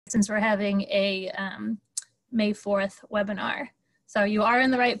since we're having a May 4th webinar. So you are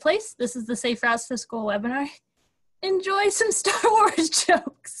in the right place. This is the Safe Routes to School webinar. Enjoy some Star Wars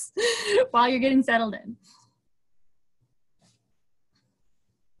jokes while you're getting settled in.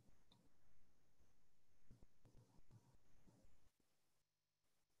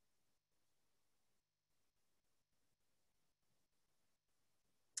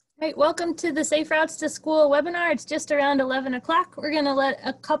 All right, welcome to the Safe Routes to School webinar. It's just around 11 o'clock. We're gonna let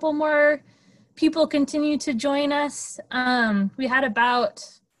a couple more people continue to join us. We had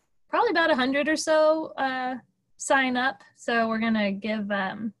probably about 100 or so sign up. So we're gonna give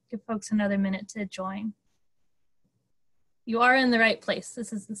folks another minute to join. You are in the right place.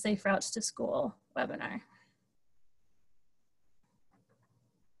 This is the Safe Routes to School webinar.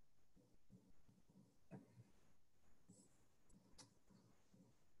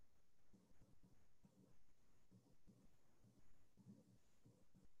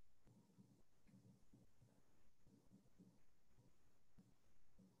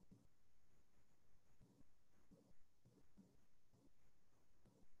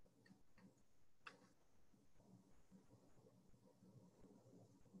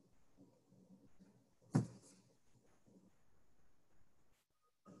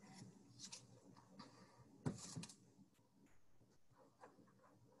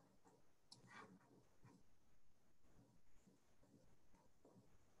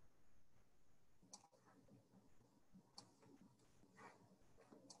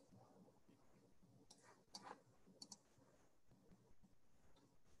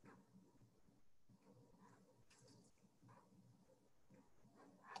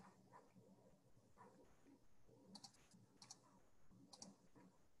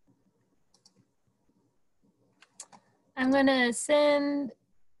 I'm gonna send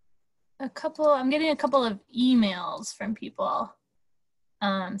I'm getting a couple of emails from people. So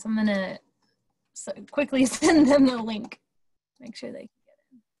I'm gonna quickly send them the link, make sure they can get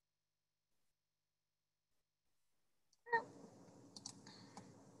in.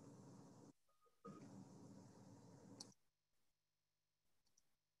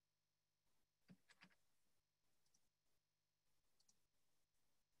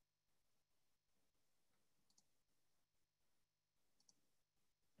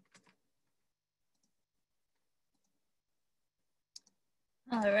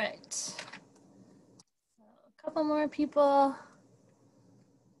 All right, so a couple more people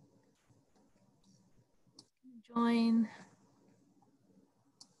join.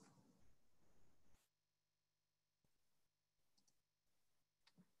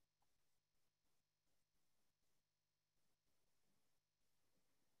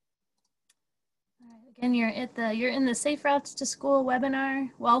 All right, again, you're in the Safe Routes to School webinar.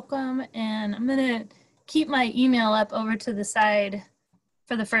 Welcome, and I'm gonna keep my email up over to the side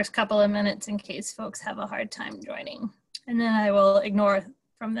for the first couple of minutes in case folks have a hard time joining, and then I will ignore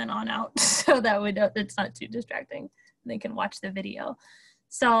from then on out so that it's not too distracting. They can watch the video.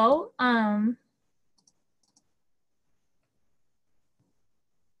 So all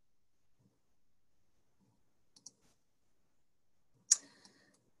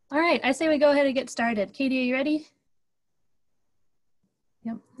right, I say we go ahead and get started. Katie, are you ready?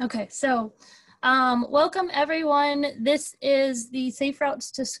 Yep. Okay, so welcome everyone. This is the Safe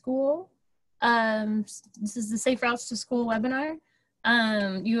Routes to School. This is the Safe Routes to School webinar.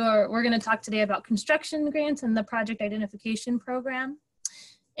 We're going to talk today about construction grants and the project identification program.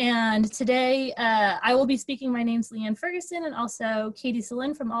 And today I will be speaking. My name's Leanne Ferguson and also Katie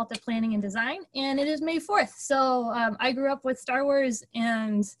Selin from ODOT Planning and Design. And it is May 4th. So I grew up with Star Wars,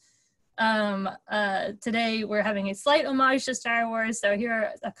 and today we're having a slight homage to Star Wars. So here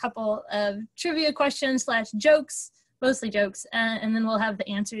are a couple of trivia questions / jokes, mostly jokes, and then we'll have the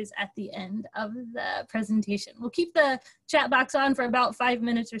answers at the end of the presentation. We'll keep the chat box on for about 5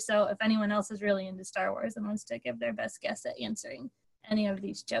 minutes or so if anyone else is really into Star Wars and wants to give their best guess at answering any of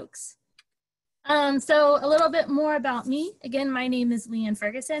these jokes. So a little bit more about me. Again, my name is Leanne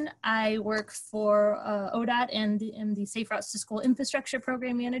Ferguson. I work for ODOT and am the Safe Routes to School Infrastructure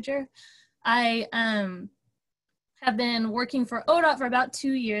Program Manager. I have been working for ODOT for about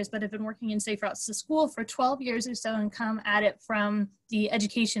 2 years, but have been working in Safe Routes to School for 12 years or so and come at it from an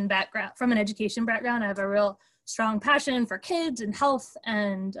education background. I have a real strong passion for kids and health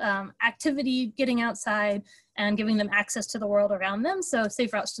and activity, getting outside and giving them access to the world around them. So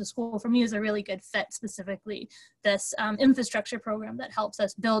Safe Routes to School for me is a really good fit, specifically this infrastructure program that helps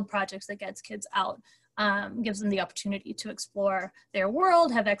us build projects that gets kids out, gives them the opportunity to explore their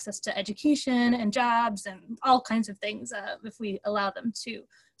world, have access to education and jobs and all kinds of things if we allow them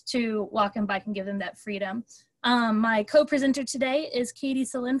to walk and bike and give them that freedom. My co-presenter today is Katie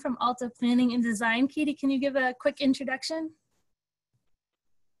Celine from Alta Planning and Design. Katie, can you give a quick introduction?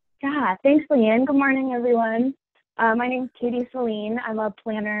 Yeah, thanks, Leanne. Good morning, everyone. My name is Katie Celine. I'm a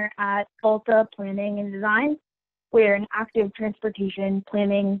planner at Alta Planning and Design. We're an active transportation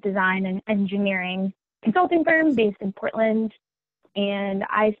planning, design, and engineering consulting firm based in Portland. And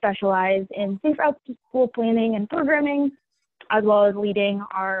I specialize in safe routes to school planning and programming, as well as leading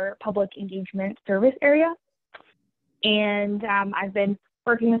our public engagement service area. And I've been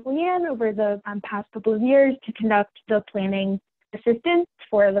working with Leanne over the past couple of years to conduct the planning assistance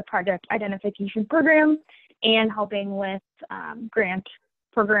for the project identification program and helping with grant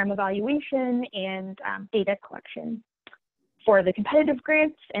program evaluation and data collection for the competitive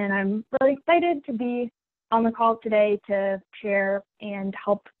grants. And I'm really excited to be on the call today to share and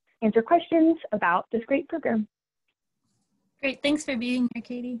help answer questions about this great program. Great, thanks for being here,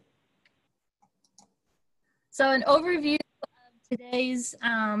 Katie. So an overview of today's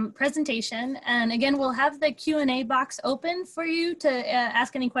presentation, and again, we'll have the Q&A box open for you to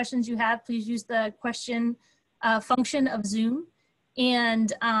ask any questions you have. Please use the question function of Zoom.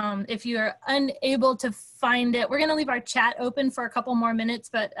 And if you're unable to find it, we're going to leave our chat open for a couple more minutes,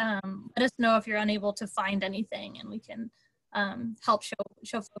 but let us know if you're unable to find anything and we can help show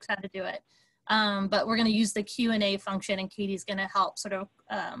folks how to do it. But we're going to use the Q&A function, and Katie's going to help sort of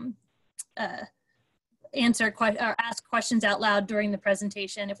answer or ask questions out loud during the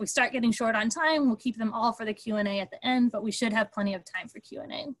presentation. If we start getting short on time, we'll keep them all for the Q&A at the end, but we should have plenty of time for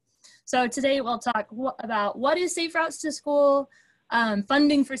Q&A. So today we'll talk about what is Safe Routes to School,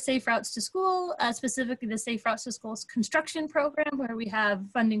 funding for Safe Routes to School, specifically the Safe Routes to Schools construction program, where we have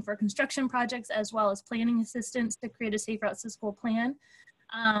funding for construction projects as well as planning assistance to create a Safe Routes to School plan.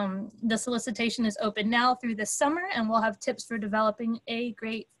 The solicitation is open now through this summer, and we'll have tips for developing a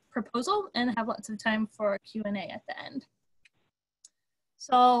great proposal and have lots of time for Q&A at the end.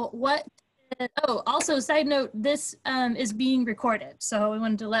 So also side note, this is being recorded. So we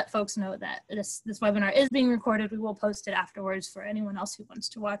wanted to let folks know that this webinar is being recorded. We will post it afterwards for anyone else who wants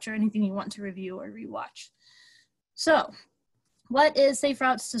to watch or anything you want to review or rewatch. So what is Safe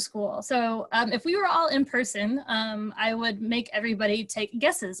Routes to School? So if we were all in person, I would make everybody take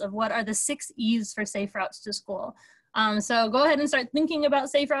guesses of what are the 6 E's for Safe Routes to School. So go ahead and start thinking about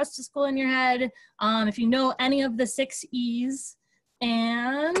Safe Routes to School in your head. If you know any of the 6 E's,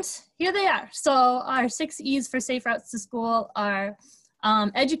 and here they are. So our 6 E's for Safe Routes to School are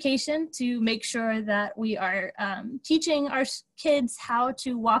education, to make sure that we are teaching our kids how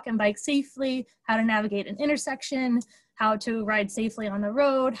to walk and bike safely, how to navigate an intersection, how to ride safely on the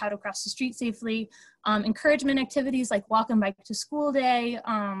road, how to cross the street safely. Encouragement activities like walk and bike to school day,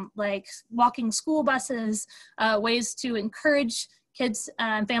 like walking school buses, ways to encourage kids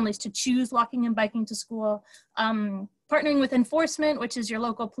and families to choose walking and biking to school. Partnering with enforcement, which is your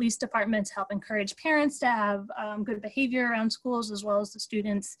local police department, to help encourage parents to have good behavior around schools as well as the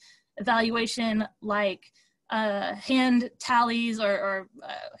students. Evaluation like hand tallies or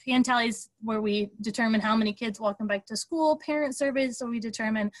hand tallies where we determine how many kids walk and bike to school. Parent surveys, so we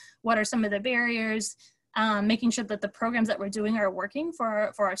determine what are some of the barriers. Making sure that the programs that we're doing are working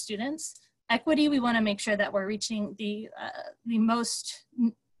for our students. Equity, we want to make sure that we're reaching the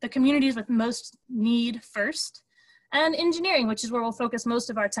communities with most need first. And engineering, which is where we'll focus most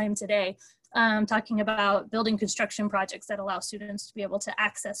of our time today, talking about building construction projects that allow students to be able to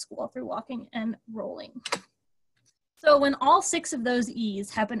access school through walking and rolling. So when all 6 of those E's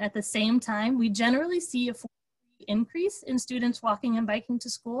happen at the same time, we generally see a 40% increase in students walking and biking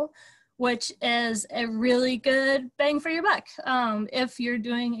to school, which is a really good bang for your buck. If you're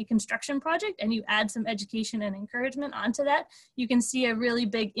doing a construction project and you add some education and encouragement onto that, you can see a really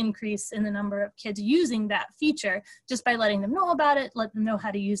big increase in the number of kids using that feature just by letting them know about it, let them know how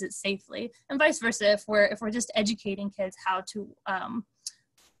to use it safely, and vice versa. If we're just educating kids how to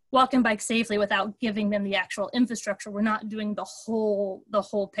walk and bike safely without giving them the actual infrastructure, we're not doing the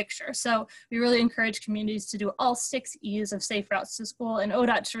whole picture. So we really encourage communities to do all 6 E's of Safe Routes to School, and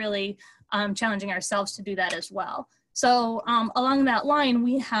ODOT's really challenging ourselves to do that as well. So along that line,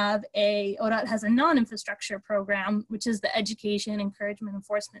 ODOT has a non-infrastructure program, which is the education, encouragement,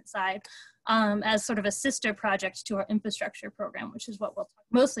 enforcement side, as sort of a sister project to our infrastructure program, which is what we'll talk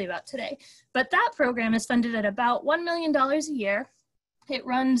mostly about today. But that program is funded at about $1 million a year. It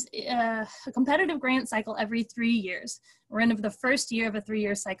runs a competitive grant cycle every 3 years. We're in the first year of a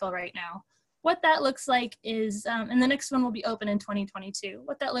 3-year cycle right now. what that looks like is, and the next one will be open in 2022.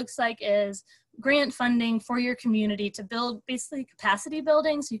 What that looks like is grant funding for your community to build basically capacity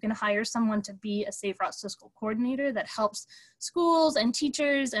building, so you can hire someone to be a Safe Routes to School coordinator that helps schools and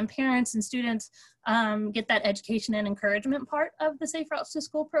teachers and parents and students get that education and encouragement part of the Safe Routes to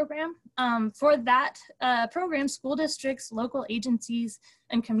School program. For that program, school districts, local agencies,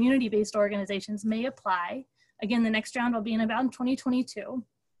 and community-based organizations may apply. Again, the next round will be in about 2022.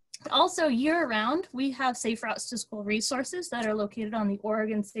 Also, year-round, we have Safe Routes to School resources that are located on the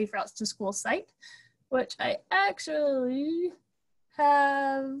Oregon Safe Routes to School site, which I actually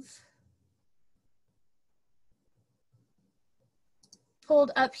have pulled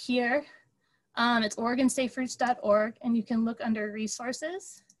up here. It's OregonSafeRoutes.org, and you can look under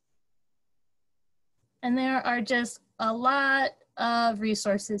resources. And there are just a lot of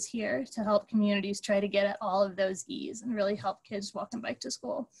resources here to help communities try to get at all of those E's and really help kids walk and bike to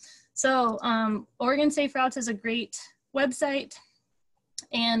school. So Oregon Safe Routes is a great website,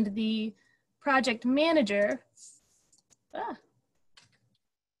 and the project manager,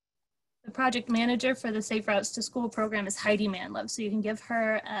 for the Safe Routes to School program is Heidi Manlove. So you can give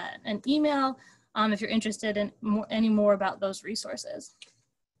her an email if you're interested in any more about those resources.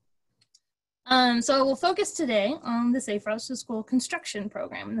 So we'll focus today on the Safe Routes to School construction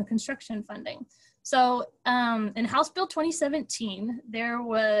program and the construction funding. So in House Bill 2017, there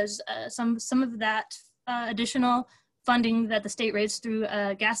was some of that additional funding that the state raised through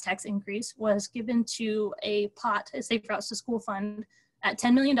a gas tax increase was given to a pot, a Safe Routes to School fund, at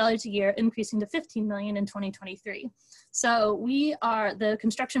 $10 million a year, increasing to $15 million in 2023. So the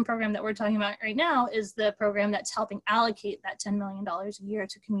construction program that we're talking about right now is the program that's helping allocate that $10 million a year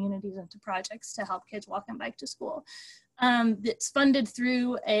to communities and to projects to help kids walk and bike to school. It's funded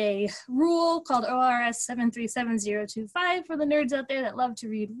through a rule called ORS 737025 for the nerds out there that love to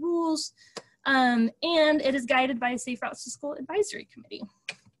read rules. And it is guided by a Safe Routes to School Advisory Committee.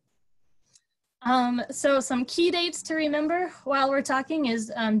 So some key dates to remember while we're talking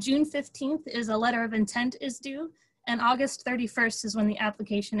is June 15th is a letter of intent is due, and August 31st is when the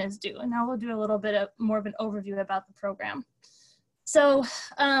application is due. And now we'll do a little bit more of an overview about the program. So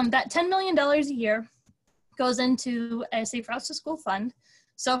that $10 million a year goes into a Safe Routes to School fund.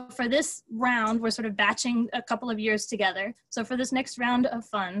 So for this round, we're sort of batching a couple of years together. So for this next round of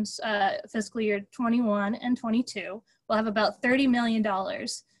funds, fiscal year 21 and 22, we'll have about $30 million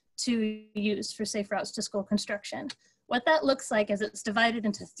to use for Safe Routes to School construction. What that looks like is it's divided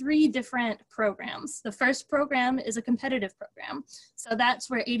into 3 different programs. The first program is a competitive program. So that's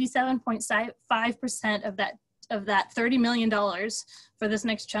where 87.5% of that $30 million for this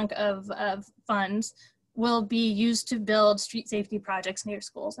next chunk of funds will be used to build street safety projects near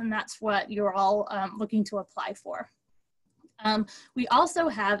schools. And that's what you're all looking to apply for. We also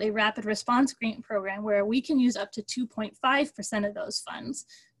have a rapid response grant program where we can use up to 2.5% of those funds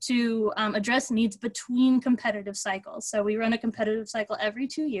to address needs between competitive cycles. So we run a competitive cycle every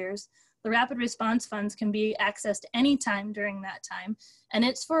 2 years. The rapid response funds can be accessed anytime during that time. And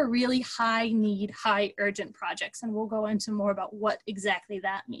it's for really high need, high urgent projects. And we'll go into more about what exactly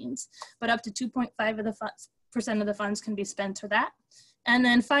that means. But up to 2.5% of the funds can be spent for that. And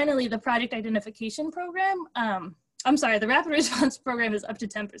then finally, the project identification program, the rapid response program is up to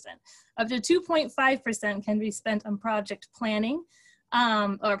 10%. Up to 2.5% can be spent on project planning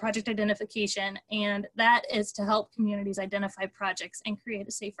or project identification, and that is to help communities identify projects and create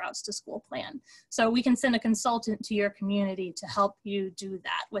a Safe Routes to School plan. So we can send a consultant to your community to help you do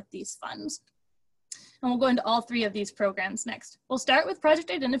that with these funds. And we'll go into all 3 of these programs next. We'll start with project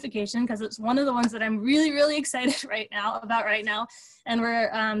identification because it's one of the ones that I'm really, really excited about right now. And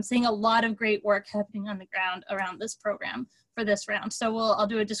we're seeing a lot of great work happening on the ground around this program for this round. So I'll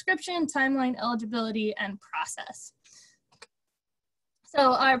do a description, timeline, eligibility, and process.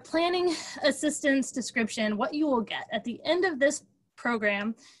 So our planning assistance description, what you will get at the end of this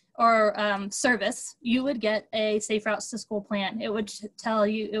program or service, you would get a Safe Routes to School plan. It would tell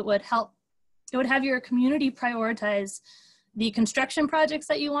you, it would have your community prioritize the construction projects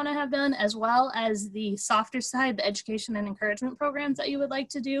that you want to have done, as well as the softer side, the education and encouragement programs that you would like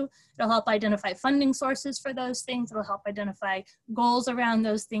to do. It'll help identify funding sources for those things. It'll help identify goals around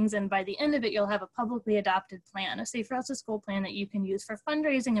those things. And by the end of it, you'll have a publicly adopted plan, a Safe Routes to School plan that you can use for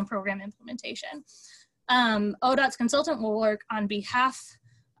fundraising and program implementation. ODOT's consultant will work on behalf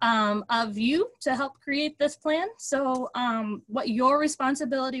of you to help create this plan. So what your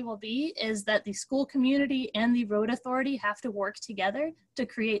responsibility will be is that the school community and the road authority have to work together to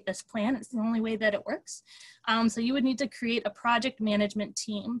create this plan. It's the only way that it works. So you would need to create a project management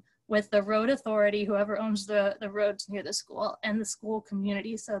team with the road authority, whoever owns the roads near the school, and the school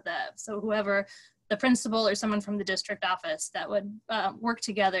community. So whoever, the principal or someone from the district office that would work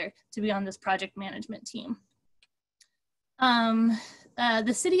together to be on this project management team.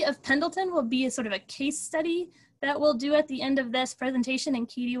 The city of Pendleton will be a sort of a case study that we'll do at the end of this presentation, and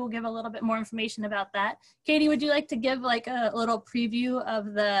Katie will give a little bit more information about that. Katie, would you like to give like a little preview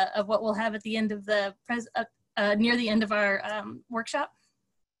of what we'll have at the end of the near the end of our workshop?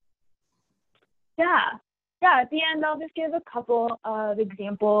 Yeah, at the end I'll just give a couple of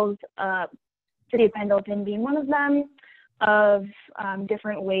examples, City of Pendleton being one of them, of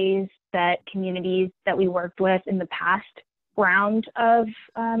different ways that communities that we worked with in the past round of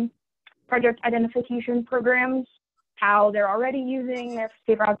project identification programs, how they're already using their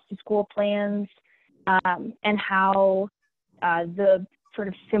safe routes to school plans, and how the sort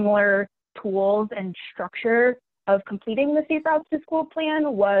of similar tools and structure of completing the safe routes to school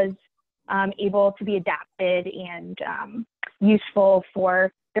plan was able to be adapted and useful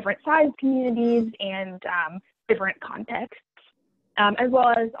for different size communities and different contexts. As well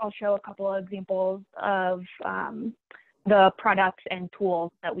as I'll show a couple of examples of the products and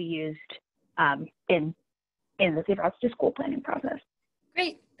tools that we used in the safe routes to school planning process.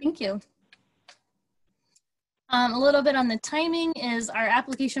 Great, thank you. A little bit on the timing is our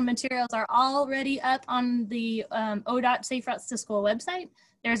application materials are already up on the ODOT Safe Routes to School website.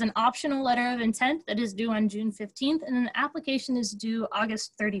 There's an optional letter of intent that is due on June 15th, and an application is due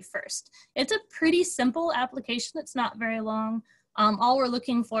August 31st. It's a pretty simple application. It's not very long. All we're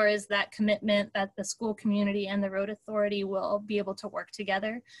looking for is that commitment that the school community and the road authority will be able to work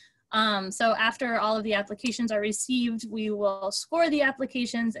together. So after all of the applications are received, we will score the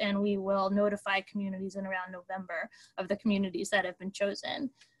applications and we will notify communities in around November of the communities that have been chosen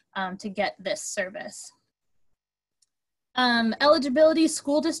to get this service. Eligibility: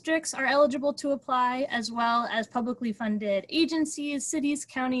 school districts are eligible to apply, as well as publicly funded agencies, cities,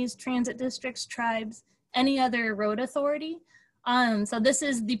 counties, transit districts, tribes, any other road authority. So this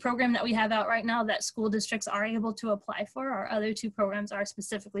is the program that we have out right now that school districts are able to apply for. Our other two programs are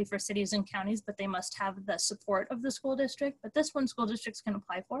specifically for cities and counties, but they must have the support of the school district. But this one school districts can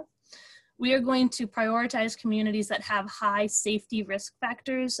apply for. We are going to prioritize communities that have high safety risk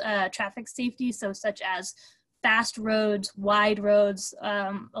factors, traffic safety, so such as fast roads, wide roads,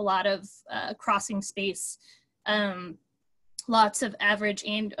 a lot of crossing space, lots of average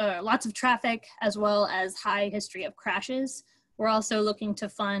and lots of traffic, as well as high history of crashes. We're also looking to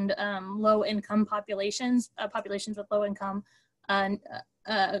fund low-income populations, populations with low income,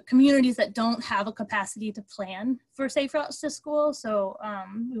 communities that don't have a capacity to plan for safe routes to school. So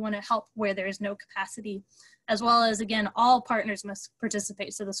we want to help where there is no capacity, as well as, again, all partners must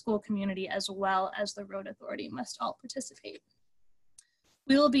participate. So the school community as well as the road authority must all participate.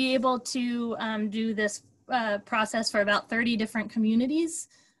 We will be able to do this process for about 30 different communities.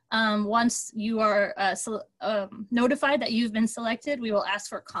 Once you are notified that you've been selected, we will ask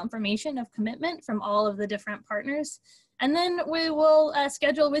for confirmation of commitment from all of the different partners. And then we will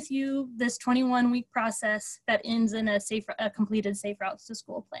schedule with you this 21-week process that ends in a completed Safe Routes to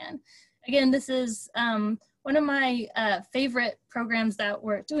School plan. Again, this is one of my favorite programs that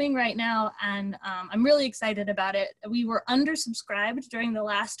we're doing right now, and I'm really excited about it. We were undersubscribed during the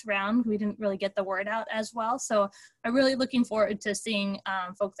last round. We didn't really get the word out as well, so I'm really looking forward to seeing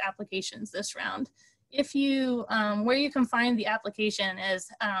folks' applications this round. If you, where you can find the application is,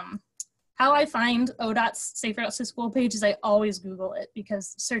 how I find ODOT's Safe Routes to School page is I always Google it,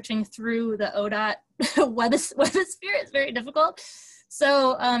 because searching through the ODOT webosphere is very difficult.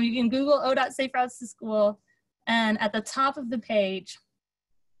 So you can Google ODOT Safe Routes to School, and at the top of the page,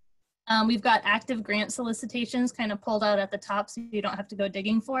 we've got active grant solicitations kind of pulled out at the top so you don't have to go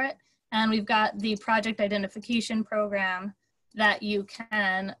digging for it. And we've got the project identification program that you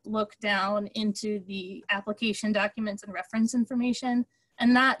can look down into the application documents and reference information.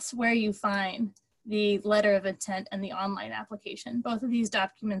 And that's where you find the letter of intent and the online application. Both of these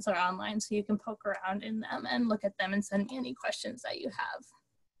documents are online, so you can poke around in them and look at them and send me any questions that you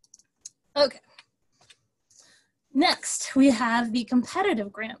have. Okay. Next, we have the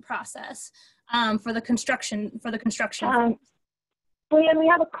competitive grant process for the construction. Leanne, we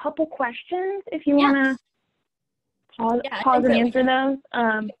have a couple questions if you want to pause and answer those.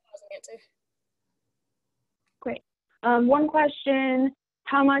 Great. One question: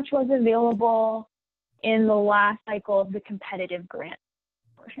 how much was available in the last cycle of the competitive grant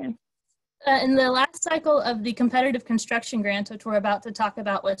portion? In the last cycle of the competitive construction grant, which we're about to talk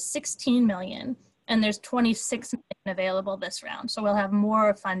about, was 16 million, and there's 26 million available this round. So we'll have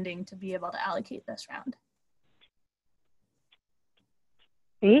more funding to be able to allocate this round.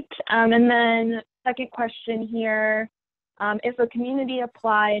 Great. And then second question here, if a community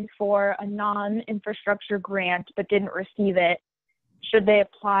applied for a non-infrastructure grant but didn't receive it, should they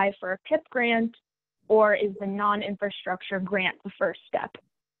apply for a PIP grant, or is the non-infrastructure grant the first step?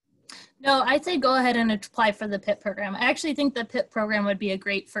 No, I'd say go ahead and apply for the PIP program. I actually think the PIP program would be a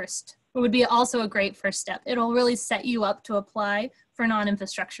great first, it would be also a great first step. It'll really set you up to apply for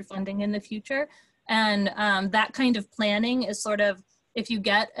non-infrastructure funding in the future. And that kind of planning is sort of, if you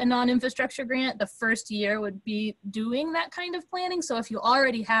get a non-infrastructure grant, the first year would be doing that kind of planning. So if you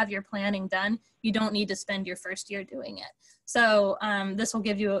already have your planning done, you don't need to spend your first year doing it. So this will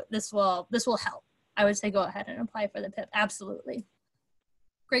give you, this will help. I would say go ahead and apply for the PIP, absolutely.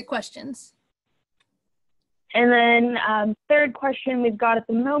 Great questions. And then third question we've got at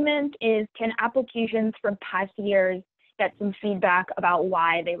the moment is, can applications from past years get some feedback about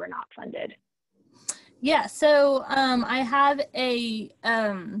why they were not funded? Yeah, so I have a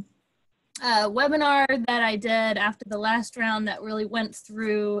webinar that I did after the last round that really went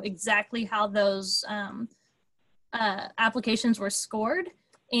through exactly how those applications were scored.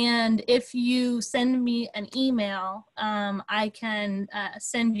 And if you send me an email, I can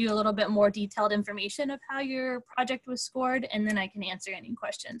send you a little bit more detailed information of how your project was scored, and then I can answer any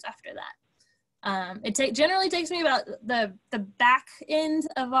questions after that. It generally takes me about the back end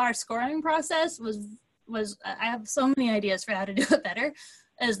of our scoring process was I have so many ideas for how to do it better,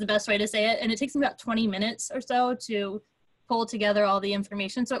 is the best way to say it. And it takes me about 20 minutes or so to pull together all the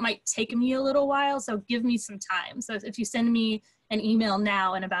information. So it might take me a little while. So give me some time. So if you send me an email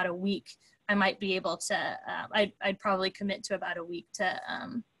now in about a week, I might be able to, I'd probably commit to about a week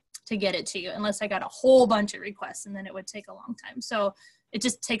to get it to you, unless I got a whole bunch of requests, and then it would take a long time. So it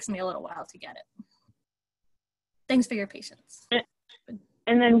just takes me a little while to get it. Thanks for your patience.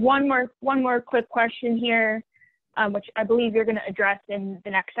 And then one more quick question here, which I believe you're going to address in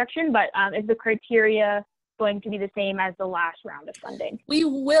the next section, but is the criteria going to be the same as the last round of funding? We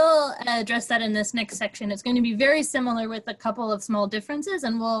will address that in this next section. It's going to be very similar with a couple of small differences,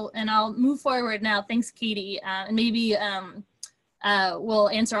 and I'll move forward now. Thanks, Katie. And maybe we'll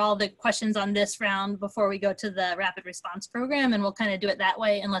answer all the questions on this round before we go to the rapid response program, and we'll kind of do it that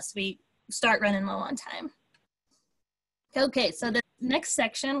way unless we start running low on time. Okay, so the next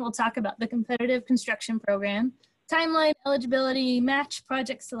section, we'll talk about the competitive construction program, timeline, eligibility, match,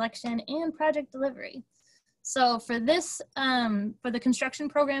 project selection, and project delivery. So for this, for the construction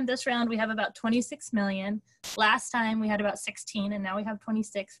program, this round, we have about 26 million. Last time we had about 16, and now we have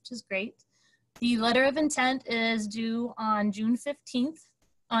 26, which is great. The letter of intent is due on June 15th.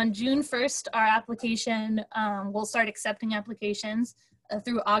 On June 1st, our application, we'll start accepting applications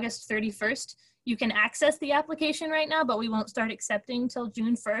through August 31st. You can access the application right now, but we won't start accepting till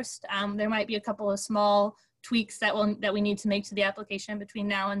June 1st. There might be a couple of small tweaks that we need to make to the application between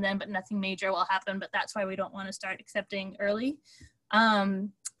now and then, but nothing major will happen, but that's why we don't want to start accepting early.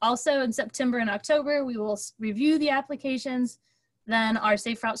 Also in September and October, we will review the applications. Then our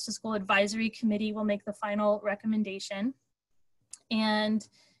Safe Routes to School Advisory Committee will make the final recommendation. And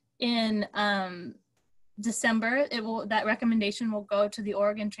in December, that recommendation will go to the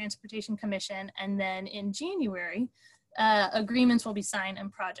Oregon Transportation Commission, and then in January, agreements will be signed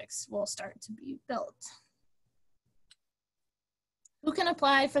and projects will start to be built. Who can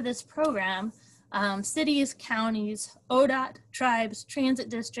apply for this program? Cities, counties, ODOT, tribes, transit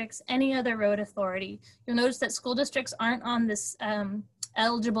districts, any other road authority. You'll notice that school districts aren't on this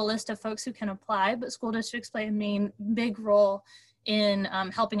eligible list of folks who can apply, but school districts play a big role in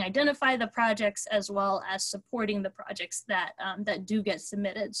helping identify the projects as well as supporting the projects that do get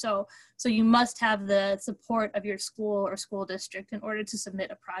submitted. So you must have the support of your school or school district in order to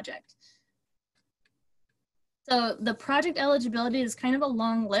submit a project. So the project eligibility is kind of a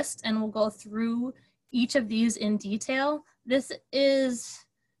long list, and we'll go through each of these in detail. This is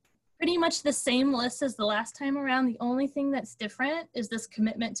pretty much the same list as the last time around. The only thing that's different is this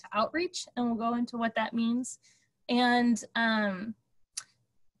commitment to outreach, and we'll go into what that means. And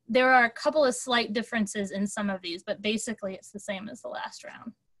there are a couple of slight differences in some of these, but basically it's the same as the last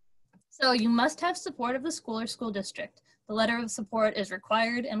round. So you must have support of the school or school district. The letter of support is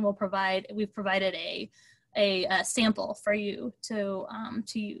required, and we've provided a sample for you to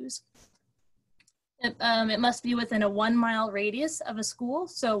use. It must be within a 1 mile radius of a school.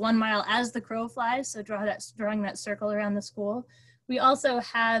 So 1 mile as the crow flies. So drawing that circle around the school. We also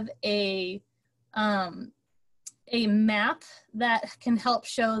have a map that can help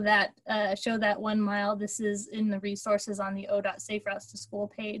show that 1 mile. This is in the resources on the ODOT Safe Routes to School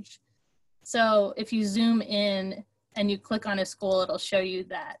page. So if you zoom in and you click on a school, it'll show you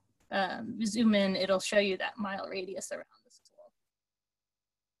that. Zoom in, it'll show you that mile radius around the school.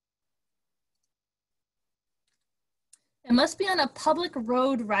 It must be on a public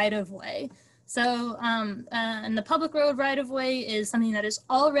road right-of-way. So, and the public road right-of-way is something that is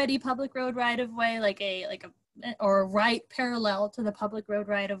already public road right-of-way, or right parallel to the public road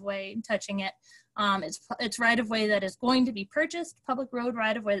right-of-way, touching it. It's right-of-way that is going to be purchased, public road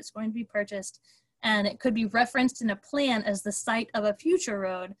right-of-way that's going to be purchased, and it could be referenced in a plan as the site of a future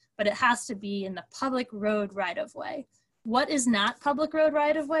road, but it has to be in the public road right-of-way. What is not public road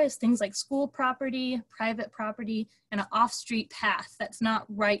right-of-way is things like school property, private property, and an off-street path that's not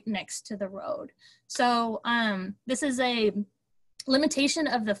right next to the road. So this is a limitation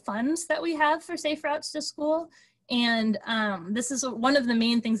of the funds that we have for Safe Routes to School. And this is one of the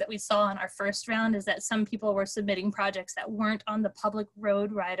main things that we saw in our first round, is that some people were submitting projects that weren't on the public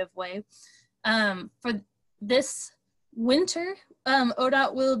road right-of-way. For this winter,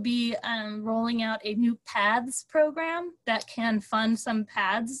 ODOT will be rolling out a new paths program that can fund some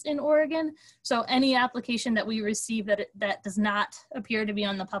paths in Oregon. So any application that we receive that does not appear to be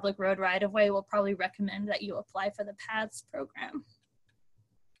on the public road right-of-way, will probably recommend that you apply for the paths program.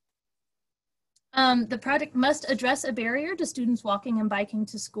 The project must address a barrier to students walking and biking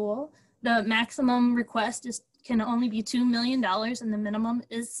to school. The maximum request can only be $2 million, and the minimum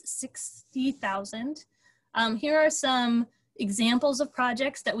is $60,000. Here are some examples of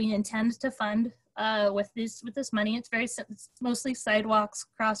projects that we intend to fund with this money. It's mostly sidewalks,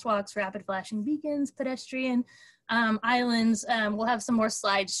 crosswalks, rapid flashing beacons, pedestrian islands. We'll have some more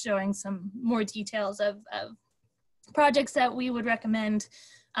slides showing some more details of projects that we would recommend.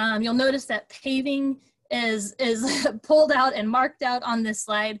 You'll notice that paving is pulled out and marked out on this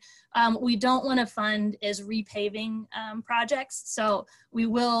slide. What we don't want to fund is repaving projects. So we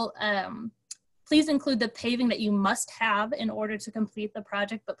will, please include the paving that you must have in order to complete the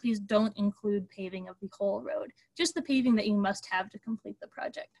project, but please don't include paving of the whole road, just the paving that you must have to complete the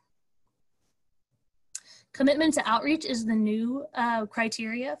project. Commitment to outreach is the new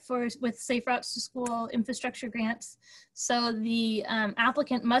criteria with Safe Routes to School infrastructure grants. So the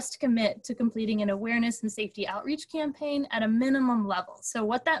applicant must commit to completing an awareness and safety outreach campaign at a minimum level. So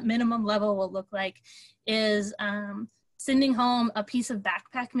what that minimum level will look like is sending home a piece of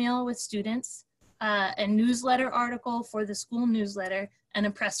backpack mail with students, a newsletter article for the school newsletter, and a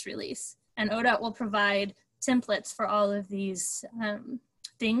press release. And ODOT will provide templates for all of these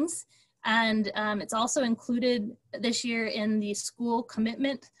things. And it's also included this year in the school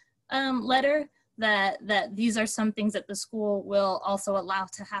commitment letter that these are some things that the school will also allow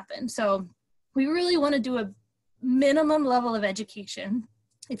to happen. So we really want to do a minimum level of education,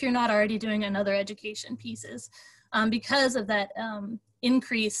 if you're not already doing another education pieces, because of that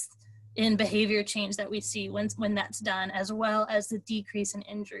increase in behavior change that we see when that's done, as well as the decrease in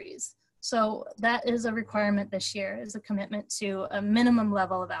injuries. So that is a requirement this year, is a commitment to a minimum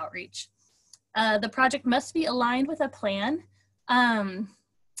level of outreach. The project must be aligned with a plan.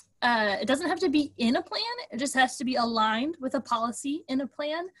 It doesn't have to be in a plan, it just has to be aligned with a policy in a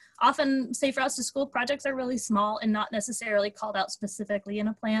plan. Often Safe Routes to School projects are really small and not necessarily called out specifically in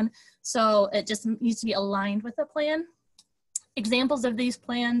a plan, so it just needs to be aligned with a plan. Examples of these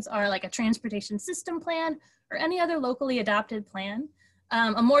plans are like a transportation system plan or any other locally adopted plan.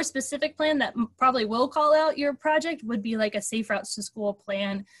 A more specific plan that probably will call out your project would be like a Safe Routes to School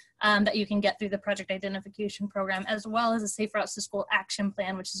plan that you can get through the project identification program, as well as a Safe Routes to School action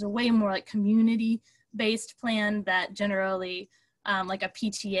plan, which is a way more like community-based plan that generally like a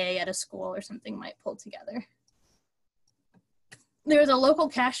PTA at a school or something might pull together. There's a local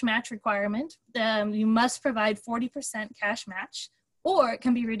cash match requirement. You must provide 40% cash match, or it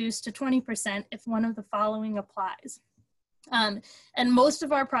can be reduced to 20% if one of the following applies. And most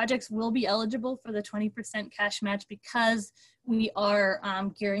of our projects will be eligible for the 20% cash match because we are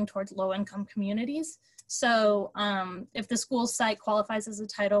gearing towards low-income communities. So if the school site qualifies as a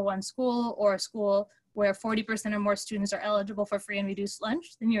Title I school, or a school where 40% or more students are eligible for free and reduced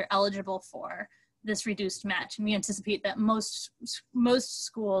lunch, then you're eligible for this reduced match. And we anticipate that most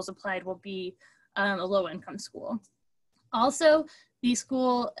schools applied will be a low-income school. Also, the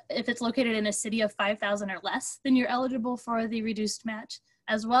school, if it's located in a city of 5,000 or less, then you're eligible for the reduced match,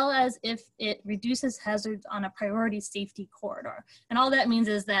 as well as if it reduces hazards on a priority safety corridor. And all that means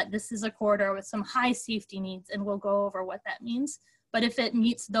is that this is a corridor with some high safety needs, and we'll go over what that means. But if it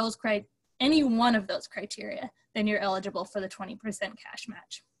meets those any one of those criteria, then you're eligible for the 20% cash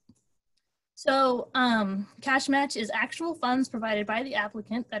match. So cash match is actual funds provided by the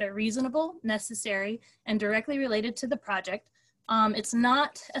applicant that are reasonable, necessary, and directly related to the project. It's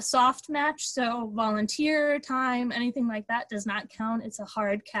not a soft match, so volunteer time, anything like that does not count. It's a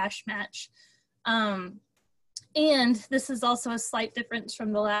hard cash match. And this is also a slight difference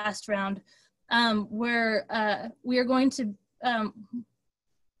from the last round. where we are going to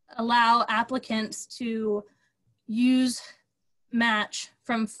allow applicants to use match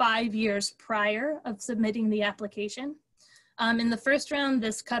from 5 years prior of submitting the application. In the first round,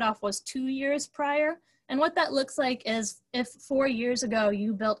 this cutoff was 2 years prior. And what that looks like is if 4 years ago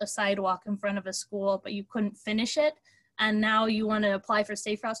you built a sidewalk in front of a school, but you couldn't finish it, and now you want to apply for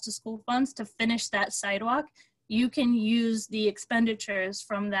Safe Routes to School funds to finish that sidewalk, you can use the expenditures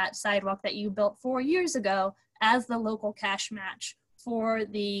from that sidewalk that you built 4 years ago as the local cash match for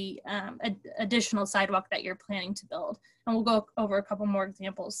the additional sidewalk that you're planning to build. And we'll go over a couple more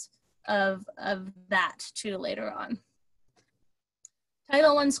examples of that too later on.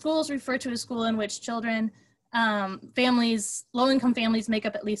 Title I schools refer to a school in which children, low-income families make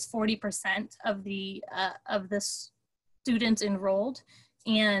up at least 40% of the students enrolled.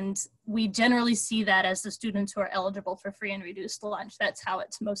 And we generally see that as the students who are eligible for free and reduced lunch. That's how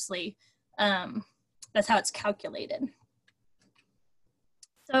it's mostly, that's how it's calculated.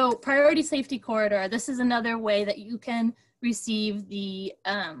 So priority safety corridor, this is another way that you can receive the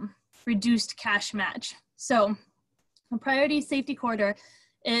reduced cash match. So a priority safety corridor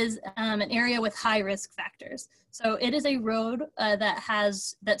is an area with high risk factors. So it is a road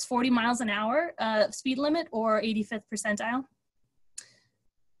that's 40 miles an hour speed limit or 85th percentile.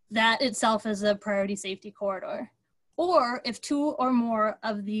 That itself is a priority safety corridor. Or if 2 or more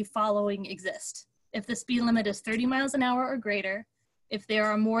of the following exist. If the speed limit is 30 miles an hour or greater, if there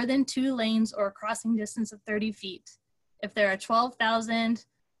are more than 2 lanes or a crossing distance of 30 feet, if there are 12,000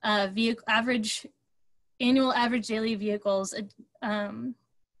 annual average daily vehicles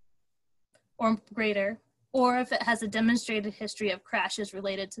or greater, or if it has a demonstrated history of crashes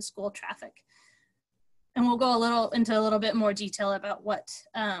related to school traffic. And we'll go into a little bit more detail about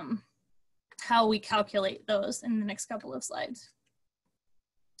how we calculate those in the next couple of slides.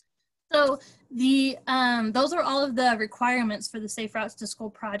 So those are all of the requirements for the Safe Routes to School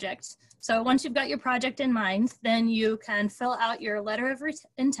project. So once you've got your project in mind, then you can fill out your letter of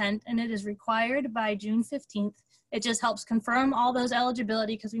intent, and it is required by June 15th. It just helps confirm all those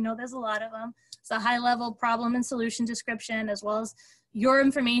eligibility because we know there's a lot of them. It's a high-level problem and solution description, as well as your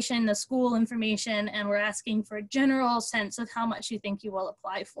information, the school information, and we're asking for a general sense of how much you think you will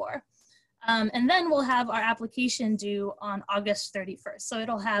apply for. And then we'll have our application due on August 31st. So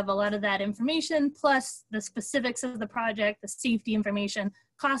it'll have a lot of that information, plus the specifics of the project, the safety information,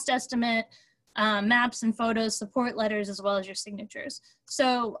 cost estimate, maps and photos, support letters, as well as your signatures.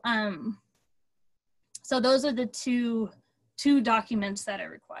 So, so those are the two documents that are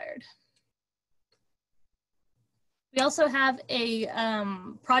required. We also have a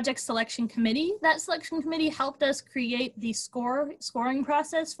project selection committee. That selection committee helped us create the scoring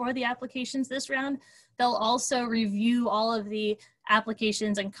process for the applications this round. They'll also review all of the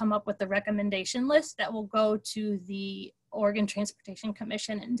applications and come up with the recommendation list that will go to the Oregon Transportation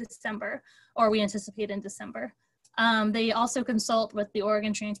Commission in December, or we anticipate in December. They also consult with the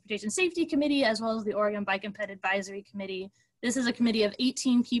Oregon Transportation Safety Committee as well as the Oregon Bike and Ped Advisory Committee. This is a committee of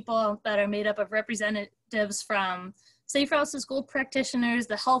 18 people that are made up of representatives from Safe Routes to School practitioners,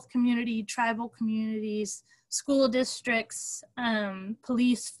 the health community, tribal communities, school districts,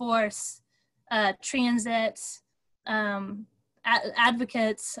 police force, transit,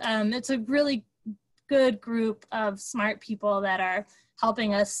 advocates. It's a really good group of smart people that are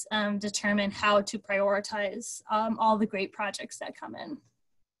helping us determine how to prioritize all the great projects that come in.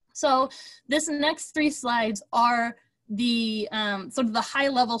 So this next 3 slides are the sort of the high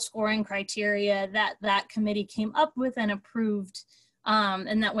level scoring criteria that committee came up with and approved,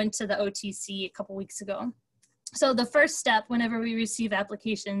 and that went to the OTC a couple weeks ago. So the first step whenever we receive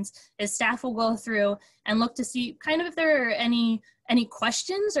applications is staff will go through and look to see kind of if there are any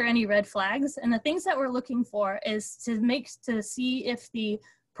questions or any red flags. And the things that we're looking for is to see if the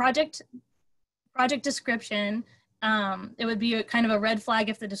project description, it would be kind of a red flag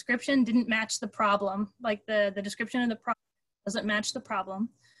if the description didn't match the problem, like the description of the problem doesn't match the problem.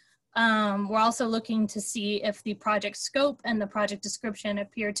 We're also looking to see if the project scope and the project description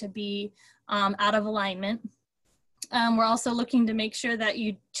appear to be out of alignment. We're also looking to make sure that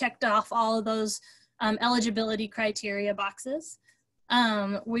you checked off all of those eligibility criteria boxes.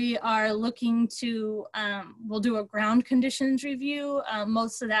 We are looking to, we'll do a ground conditions review.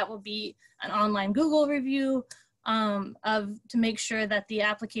 Most of that will be an online Google review to make sure that the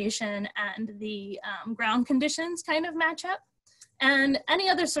application and the ground conditions kind of match up. And any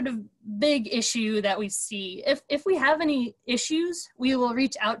other sort of big issue that we see, if we have any issues, we will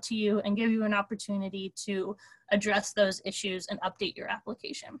reach out to you and give you an opportunity to address those issues and update your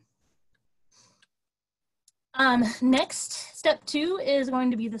application. Next, step 2 is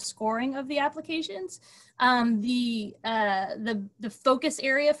going to be the scoring of the applications. The focus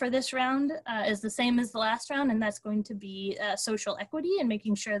area for this round is the same as the last round, and that's going to be social equity and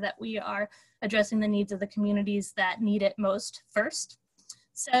making sure that we are addressing the needs of the communities that need it most first.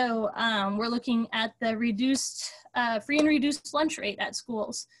 So we're looking at the free and reduced lunch rate at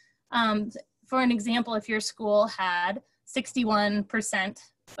schools. For an example, if your school had 61%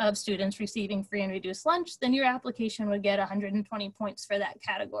 of students receiving free and reduced lunch, then your application would get 120 points for that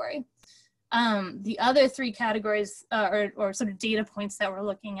category. The other 3 categories or sort of data points that we're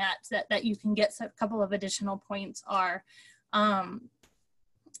looking at that you can get a couple of additional points are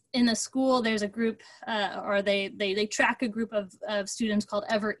in a school, there's a group or they track a group of students called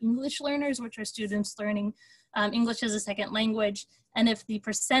Ever English learners, which are students learning English as a second language. And if the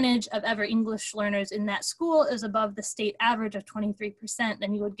percentage of Ever English learners in that school is above the state average of 23%,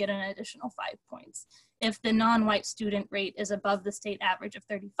 then you would get an additional 5 points. If the non-white student rate is above the state average of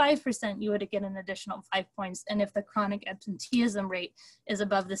 35%, you would get an additional 5 points. And if the chronic absenteeism rate is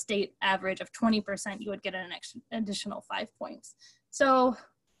above the state average of 20%, you would get an additional 5 points. So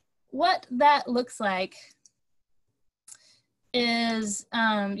what that looks like is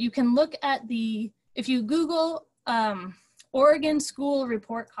you can look at if you Google Oregon School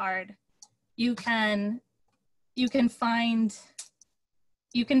Report Card, you can find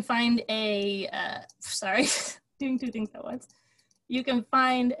a sorry, doing 2 things at once. You can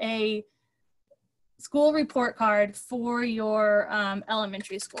find a school report card for your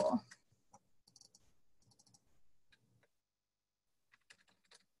elementary school.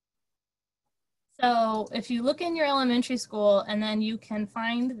 So if you look in your elementary school and then you can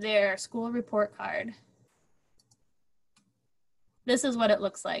find their school report card, this is what it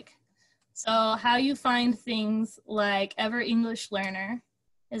looks like. So how you find things like Ever English Learner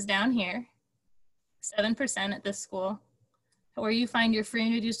is down here, 7% at this school. Where you find your free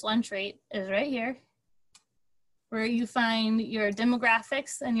and reduced lunch rate is right here. Where you find your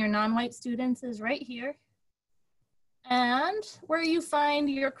demographics and your non-white students is right here. And where you find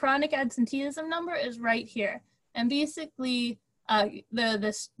your chronic absenteeism number is right here. And basically,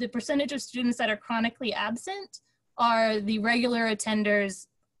 the percentage of students that are chronically absent are the regular attenders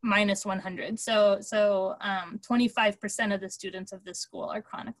minus 100. So 25% of the students of this school are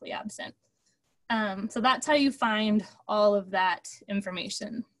chronically absent. So that's how you find all of that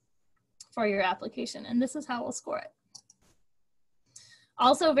information for your application. And this is how we'll score it.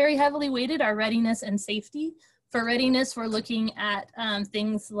 Also very heavily weighted are readiness and safety. For readiness, we're looking at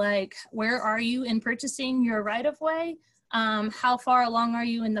things like, where are you in purchasing your right-of-way? How far along are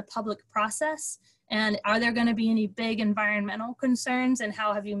you in the public process? And are there going to be any big environmental concerns, and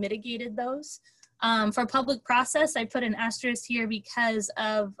how have you mitigated those? For public process, I put an asterisk here because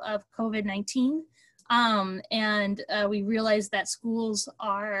of COVID-19. We realized that schools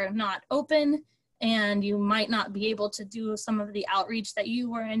are not open, and you might not be able to do some of the outreach that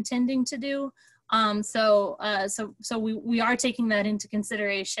you were intending to do. So we are taking that into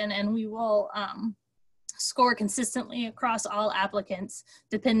consideration, and we will score consistently across all applicants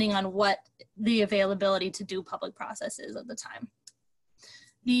depending on what the availability to do public process is at the time.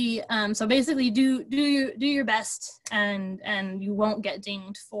 So basically do your best, and you won't get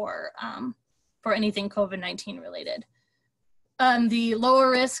dinged for anything COVID-19 related. The lower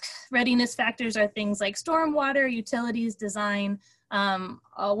risk readiness factors are things like stormwater, utilities, design.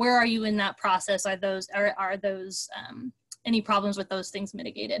 Where are you in that process? Are those any problems with those things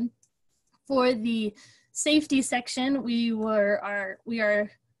mitigated? For the safety section, we'll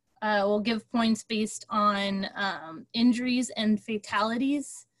give points based on injuries and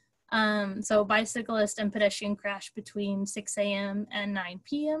fatalities. So bicyclist and pedestrian crash between 6 a.m. and 9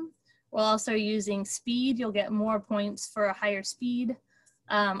 p.m. We're also using speed. You'll get more points for a higher speed.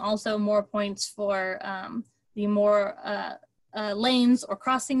 Also more points for the more lanes or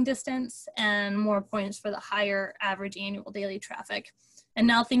crossing distance, and more points for the higher average annual daily traffic. And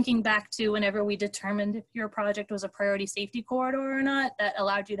now thinking back to whenever we determined if your project was a priority safety corridor or not, that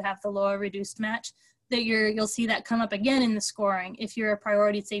allowed you to have the lower reduced match, that you'll see that come up again in the scoring. If you're a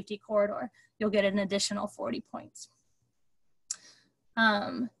priority safety corridor, you'll get an additional 40 points.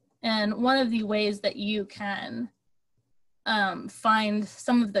 And one of the ways that you can find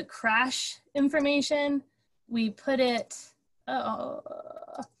some of the crash information, we put it on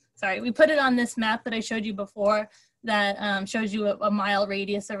this map that I showed you before that shows you a mile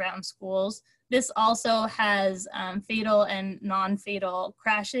radius around schools. This also has fatal and non-fatal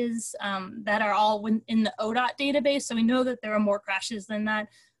crashes that are all in the ODOT database. So we know that there are more crashes than that.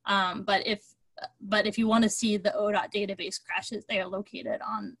 But if you want to see the ODOT database crashes, they are located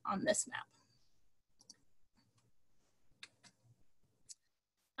on this map.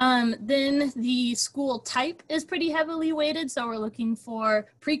 Then the school type is pretty heavily weighted. So we're looking for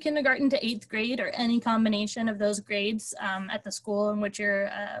pre-kindergarten to 8th grade or any combination of those grades at the school in which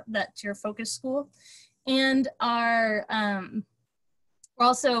that's your focus school. And we'll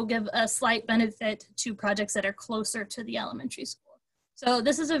also give a slight benefit to projects that are closer to the elementary school. So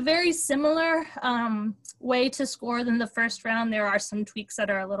this is a very similar way to score than the first round. There are some tweaks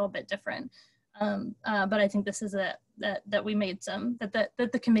that are a little bit different. But I think this is that we made some, that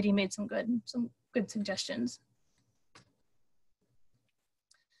the committee made some good suggestions.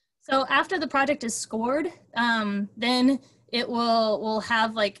 So after the project is scored, then it will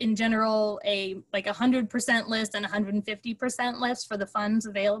have, like, in general, a 100% list and 150% list for the funds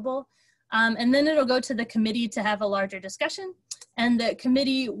available. And then it'll go to the committee to have a larger discussion. And the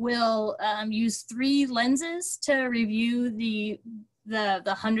committee will use 3 lenses to review the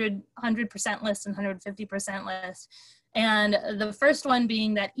 100% list and 150% list. And the first one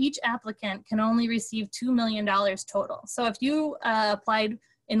being that each applicant can only receive $2 million total. So if you applied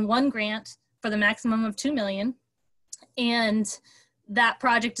in one grant for the maximum of $2 million, and that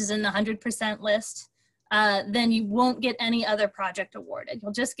project is in the 100% list, then you won't get any other project awarded.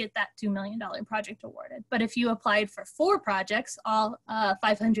 You'll just get that $2 million project awarded. But if you applied for 4 projects, all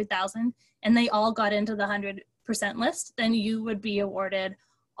 $500,000, and they all got into the 100% list, then you would be awarded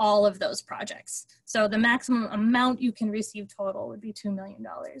all of those projects. So the maximum amount you can receive total would be $2 million.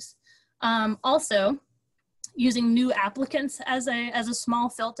 Also, using new applicants as a small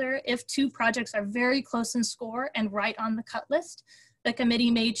filter, if 2 projects are very close in score and right on the cut list, the committee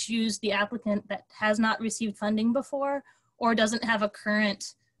may choose the applicant that has not received funding before or doesn't have a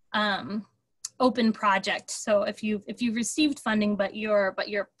current open project. So if you received funding but your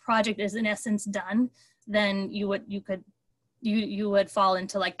project is in essence done, then you would fall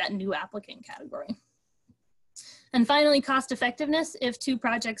into, like, that new applicant category. And finally, cost effectiveness. If 2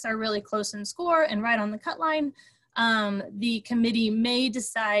 projects are really close in score and right on the cut line, the committee may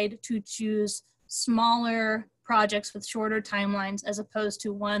decide to choose smaller projects with shorter timelines as opposed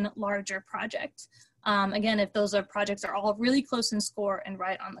to one larger project. Again, if those projects are all really close in score and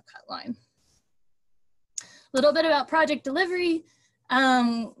right on the cut line. A little bit about project delivery.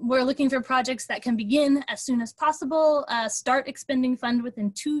 We're looking for projects that can begin as soon as possible, start expending fund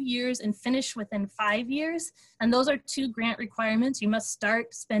within 2 years, and finish within 5 years. And those are 2 grant requirements. You must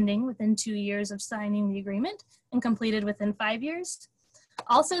start spending within 2 years of signing the agreement and completed within 5 years.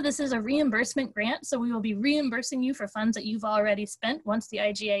 Also, this is a reimbursement grant, so we will be reimbursing you for funds that you've already spent once the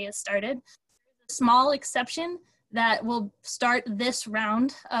IGA is started. A small exception that will start this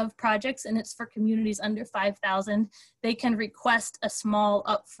round of projects, and it's for communities under 5,000. They can request a small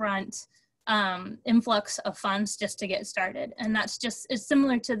upfront influx of funds just to get started. And that's it's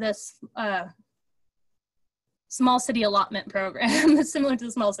similar to this small city allotment program. It's similar to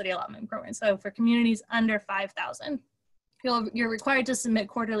the small city allotment program. So for communities under 5,000, you're required to submit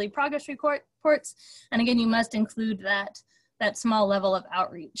quarterly progress reports. And again, you must include that small level of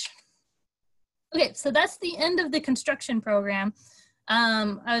outreach. Okay, so that's the end of the construction program.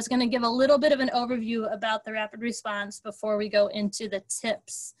 I was going to give a little bit of an overview about the rapid response before we go into the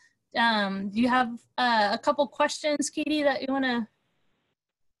tips. Do you have a couple questions, Katie, that you want to?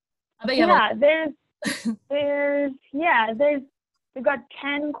 Yeah, we've got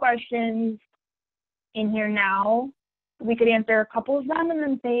 10 questions in here now. We could answer a couple of them and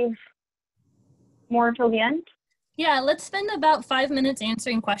then save more until the end. Yeah, let's spend about 5 minutes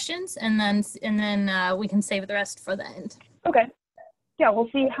answering questions, and then we can save the rest for the end. Okay. Yeah, we'll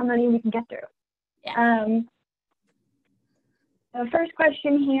see how many we can get through. Yeah. The first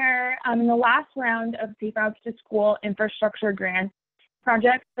question here, in the last round of Safe Routes to School infrastructure grants,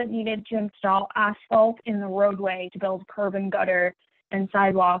 projects that needed to install asphalt in the roadway to build curb and gutter and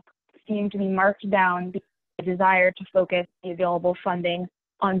sidewalk seem to be marked down because of the desire to focus the available funding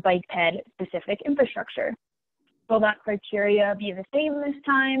on bike ped specific infrastructure. Will that criteria be the same this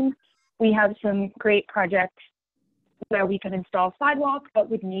time? We have some great projects where we could install sidewalks, but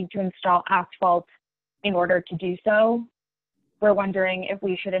would need to install asphalt in order to do so. We're wondering if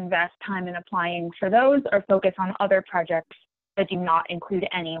we should invest time in applying for those or focus on other projects that do not include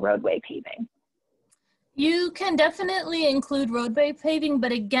any roadway paving. You can definitely include roadway paving,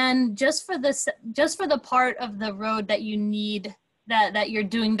 but again, just for the part of the road that you need, that you're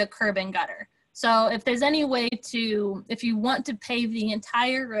doing the curb and gutter. So if there's any way if you want to pave the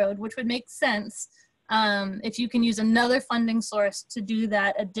entire road, which would make sense, if you can use another funding source to do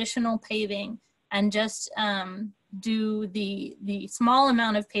that additional paving and just do the small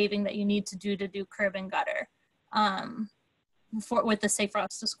amount of paving that you need to do curb and gutter, with the Safe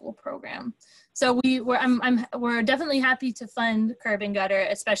Routes to School program. So we're definitely happy to fund curb and gutter,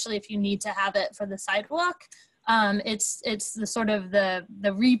 especially if you need to have it for the sidewalk. It's the sort of the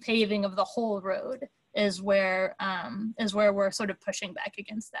repaving of the whole road is where we're sort of pushing back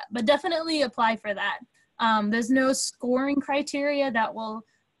against that. But definitely apply for that. There's no scoring criteria that will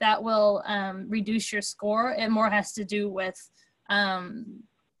reduce your score. It more has to do with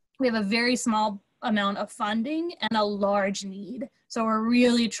we have a very small amount of funding and a large need. So we're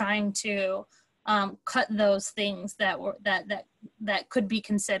really trying to cut those things that could be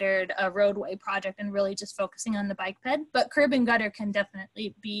considered a roadway project and really just focusing on the bike ped. But curb and gutter can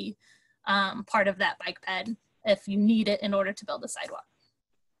definitely be part of that bike ped if you need it in order to build a sidewalk.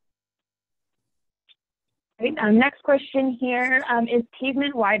 Great. Next question here, is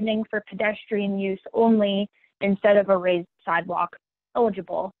pavement widening for pedestrian use only instead of a raised sidewalk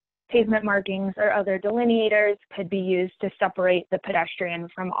eligible? Pavement markings or other delineators could be used to separate the pedestrian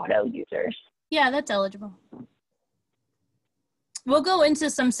from auto users. Yeah, that's eligible. We'll go into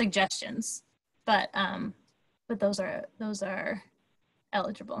some suggestions, but those are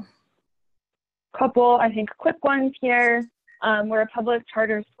eligible. Couple, I think, quick ones here. We're a public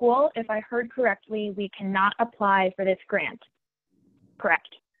charter school. If I heard correctly, we cannot apply for this grant. Correct.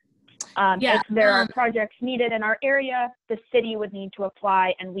 If there are projects needed in our area, the city would need to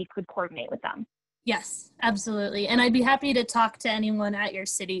apply and we could coordinate with them. Yes, absolutely. And I'd be happy to talk to anyone at your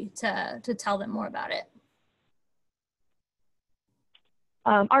city to tell them more about it.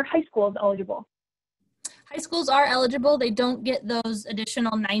 Are high schools eligible? High schools are eligible. They don't get those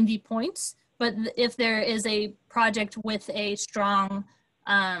additional 90 points, but if there is a project with a strong,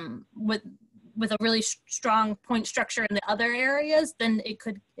 with a really strong point structure in the other areas, then it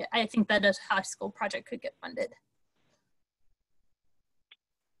could, I think that a high school project could get funded.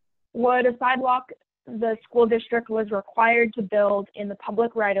 Would a sidewalk the school district was required to build in the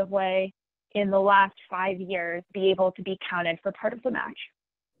public right-of-way in the last 5 years be able to be counted for part of the match?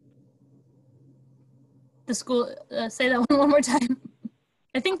 The school, say that one more time.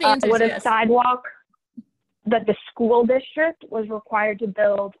 I think the answer is yes. Would a sidewalk that the school district was required to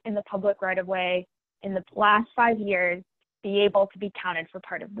build in the public right-of-way in the last 5 years be able to be counted for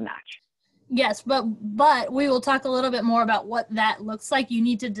part of the match? Yes, but we will talk a little bit more about what that looks like. You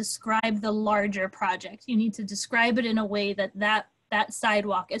need to describe the larger project. You need to describe it in a way that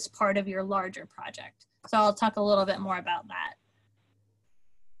sidewalk is part of your larger project. So I'll talk a little bit more about that.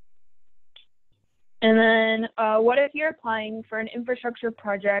 And then what if you're applying for an infrastructure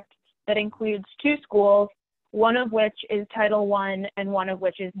project that includes 2 schools, one of which is Title I and one of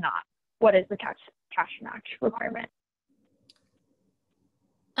which is not? What is the cash match requirement?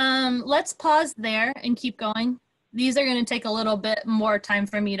 Let's pause there and keep going. These are going to take a little bit more time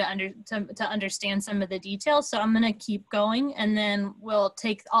for me to understand some of the details. So I'm going to keep going and then we'll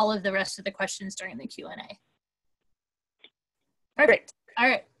take all of the rest of the questions during the Q&A. Perfect. All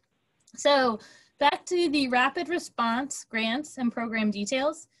right. So back to the rapid response grants and program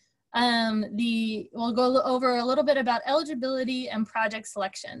details. We'll go over a little bit about eligibility and project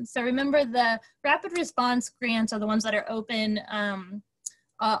selection. So remember, the rapid response grants are the ones that are open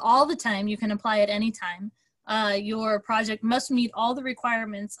all the time. You can apply at any time. Your project must meet all the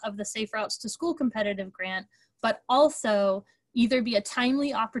requirements of the Safe Routes to School competitive grant, but also either be a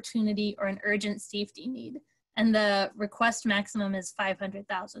timely opportunity or an urgent safety need. And the request maximum is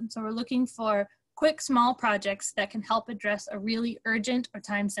 $500,000. So we're looking for quick, small projects that can help address a really urgent or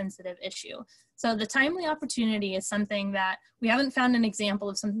time-sensitive issue. So the timely opportunity is something that we haven't found an example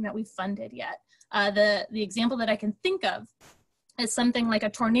of something that we've funded yet. The example that I can think of is something like a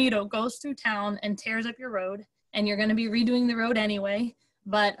tornado goes through town and tears up your road, and you're going to be redoing the road anyway,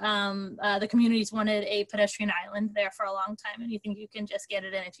 but the community's wanted a pedestrian island there for a long time, and you think you can just get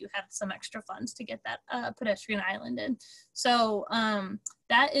it in if you have some extra funds to get that pedestrian island in. So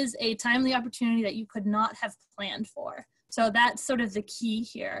that is a timely opportunity that you could not have planned for. So that's sort of the key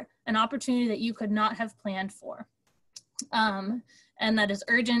here, an opportunity that you could not have planned for. And that is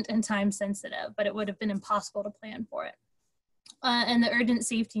urgent and time sensitive, but it would have been impossible to plan for it. And the urgent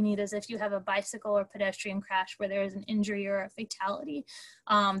safety need is if you have a bicycle or pedestrian crash where there is an injury or a fatality,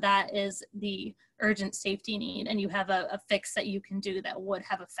 that is the urgent safety need, and you have a fix that you can do that would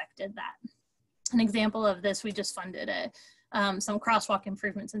have affected that. An example of this, we just funded some crosswalk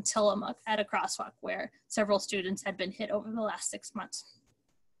improvements in Tillamook at a crosswalk where several students had been hit over the last 6 months.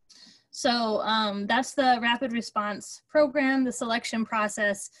 So that's the rapid response program. The selection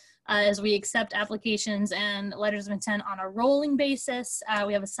process as we accept applications and letters of intent on a rolling basis.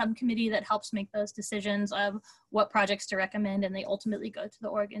 We have a subcommittee that helps make those decisions of what projects to recommend, and they ultimately go to the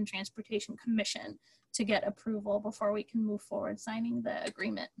Oregon Transportation Commission. to get approval before we can move forward signing the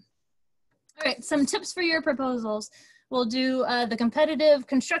agreement. All right, some tips for your proposals. We'll do the competitive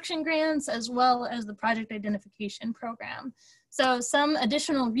construction grants as well as the project identification program. So some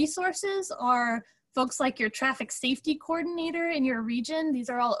additional resources are folks like your traffic safety coordinator in your region. These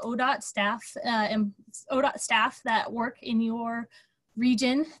are all ODOT staff that work in your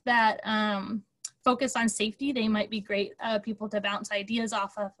region that focus on safety. They might be great people to bounce ideas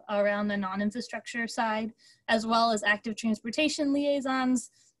off of around the non-infrastructure side, as well as active transportation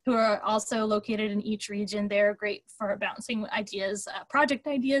liaisons who are also located in each region. They're great for bouncing ideas, project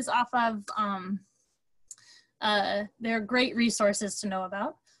ideas off of. They're great resources to know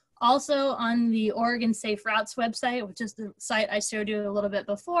about. Also on the Oregon Safe Routes website, which is the site I showed you a little bit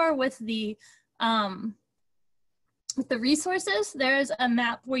before with the resources, there's a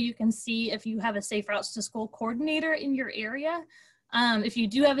map where you can see if you have a Safe Routes to School coordinator in your area. If you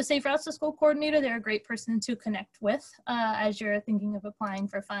do have a Safe Routes to School coordinator, they're a great person to connect with as you're thinking of applying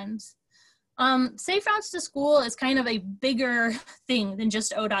for funds. Safe Routes to School is kind of a bigger thing than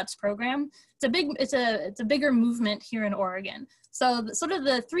just ODOT's program. It's a bigger movement here in Oregon. So sort of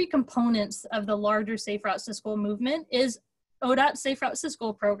the three components of the larger Safe Routes to School movement is ODOT Safe Routes to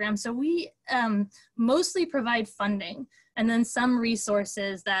School program. So we mostly provide funding and then some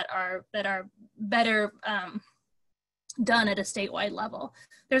resources that are better done at a statewide level.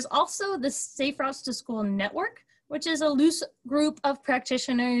 There's also the Safe Routes to School network, which is a loose group of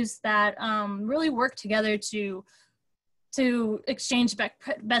practitioners that really work together to exchange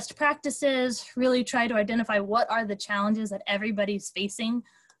best practices, really try to identify what are the challenges that everybody's facing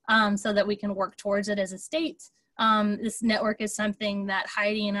so that we can work towards it as a state. This network is something that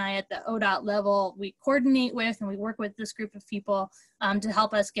Heidi and I at the ODOT level, we coordinate with and we work with this group of people to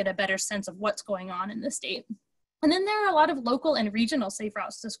help us get a better sense of what's going on in the state. And then there are a lot of local and regional Safe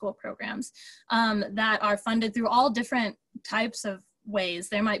Routes to School programs that are funded through all different types of ways.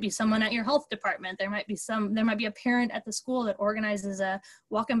 There might be someone at your health department. There might be a parent at the school that organizes a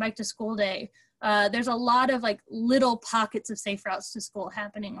walk and bike to school day. There's a lot of like little pockets of Safe Routes to School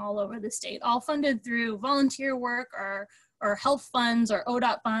happening all over the state, all funded through volunteer work or health funds or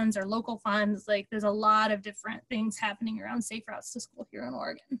ODOT funds or local funds. Like there's a lot of different things happening around Safe Routes to School here in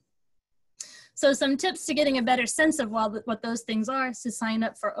Oregon. So some tips to getting a better sense of what those things are is to sign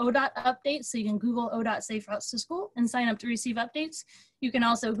up for ODOT updates. So you can Google ODOT Safe Routes to School and sign up to receive updates. You can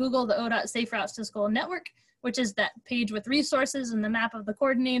also Google the ODOT Safe Routes to School network, which is that page with resources and the map of the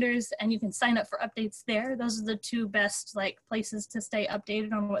coordinators, and you can sign up for updates there. Those are the two best places to stay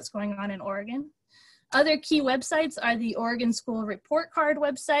updated on what's going on in Oregon. Other key websites are the Oregon School Report Card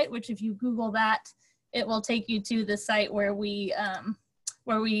website, which if you Google that, it will take you to the site where we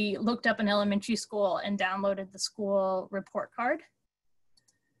looked up an elementary school and downloaded the school report card.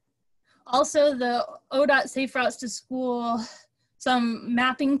 Also, the ODOT Safe Routes to School, some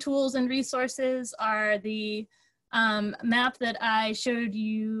mapping tools and resources are the map that I showed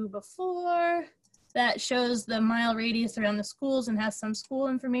you before that shows the mile radius around the schools and has some school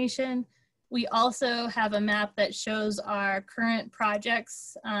information. We also have a map that shows our current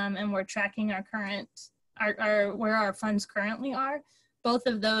projects and we're tracking our current, where our funds currently are. Both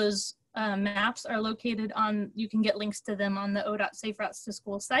of those maps are located on, you can get links to them on the ODOT Safe Routes to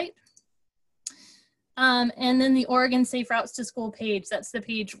School site. And then the Oregon Safe Routes to School page, that's the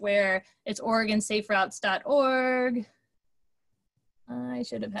page where it's OregonSafeRoutes.org. I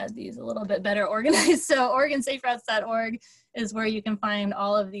should have had these a little bit better organized. So OregonSafeRoutes.org is where you can find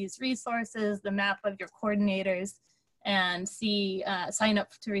all of these resources, the map of your coordinators, and sign up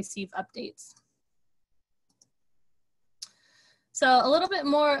to receive updates. So a little bit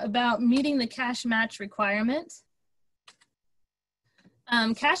more about meeting the cash match requirement.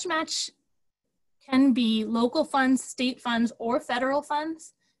 Cash match can be local funds, state funds, or federal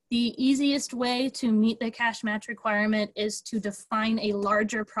funds. The easiest way to meet the cash match requirement is to define a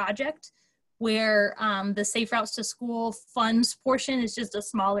larger project where the Safe Routes to School funds portion is just a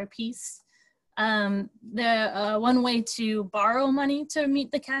smaller piece. One way to borrow money to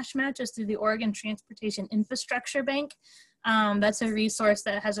meet the cash match is through the Oregon Transportation Infrastructure Bank. That's a resource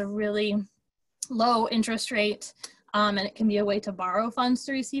that has a really low interest rate and it can be a way to borrow funds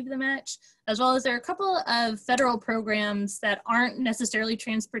to receive the match, as well as there are a couple of federal programs that aren't necessarily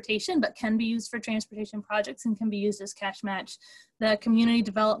transportation but can be used for transportation projects and can be used as cash match. The Community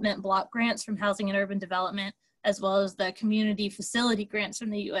Development Block Grants from Housing and Urban Development, as well as the Community Facility Grants from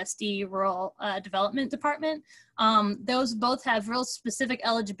the USD Rural Development Department. Those both have real specific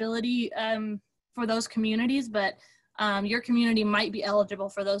eligibility for those communities, but your community might be eligible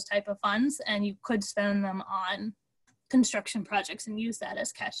for those type of funds and you could spend them on construction projects and use that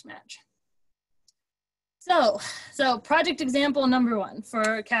as cash match. So project example number 1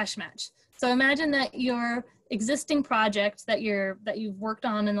 for cash match. So imagine that your existing project that you've worked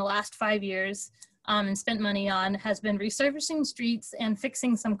on in the last 5 years and spent money on has been resurfacing streets and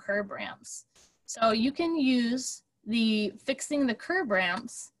fixing some curb ramps. So you can use the fixing the curb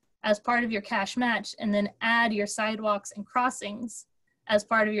ramps as part of your cash match and then add your sidewalks and crossings as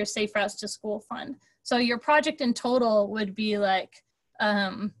part of your Safe Routes to School fund. So your project in total would be like,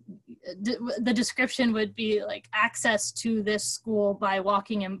 the description would be like access to this school by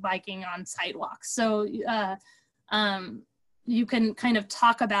walking and biking on sidewalks. So you can kind of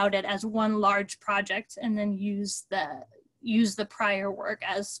talk about it as one large project and then use the prior work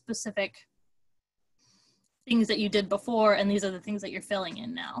as specific things that you did before, and these are the things that you're filling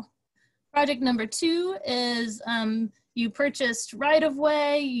in now. Project number 2 is you purchased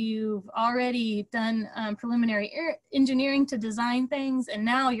right-of-way, you've already done preliminary engineering to design things, and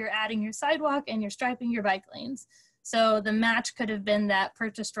now you're adding your sidewalk and you're striping your bike lanes. So the match could have been that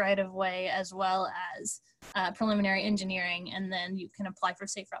purchased right-of-way as well as preliminary engineering, and then you can apply for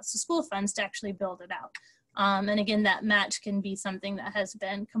Safe Routes to School funds to actually build it out. And again, that match can be something that has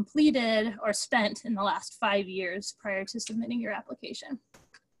been completed or spent in the last 5 years prior to submitting your application.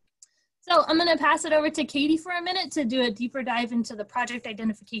 So I'm going to pass it over to Katie for a minute to do a deeper dive into the project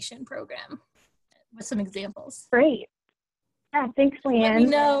identification program with some examples. Great. Yeah, thanks,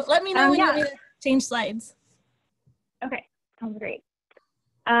 Leanne. Let me know when you want me to change slides. Okay, sounds great.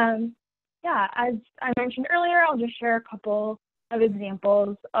 Yeah, as I mentioned earlier, I'll just share a couple of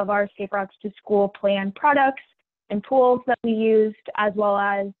examples of our Safe Routes to School plan products and tools that we used, as well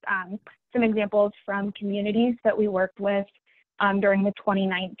as some examples from communities that we worked with during the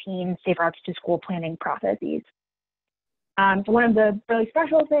 2019 Safe Routes to School planning processes. So one of the really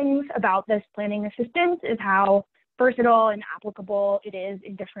special things about this planning assistance is how versatile and applicable it is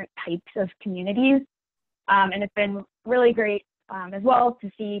in different types of communities. And it's been really great as well to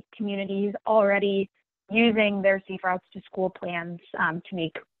see communities already using their Safe Routes to School plans to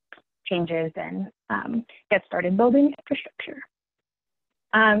make changes and get started building infrastructure.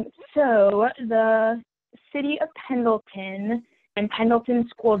 So the City of Pendleton and Pendleton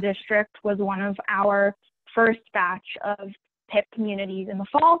School District was one of our first batch of PIP communities in the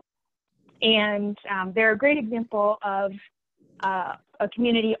fall. And they're a great example of a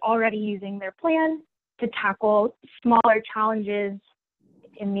community already using their plan to tackle smaller challenges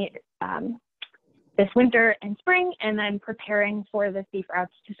in the this winter and spring, and then preparing for the Safe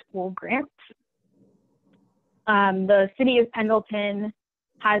Routes to School grants. The City of Pendleton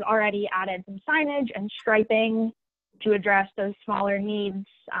has already added some signage and striping to address those smaller needs,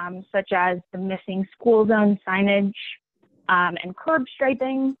 such as the missing school zone signage and curb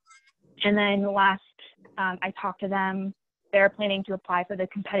striping. And then last I talked to them, they're planning to apply for the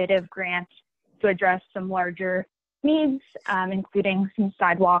competitive grant to address some larger needs, including some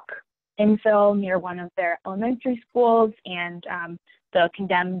sidewalk infill near one of their elementary schools and the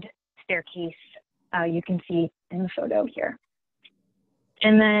condemned staircase you can see in the photo here.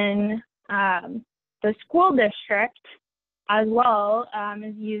 And then the school district as well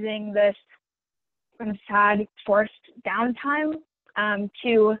is using this kind of sad forced downtime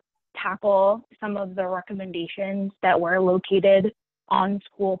to tackle some of the recommendations that were located on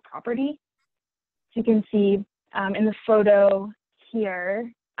school property. So you can see in the photo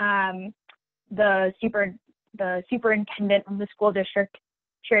here, the superintendent of the school district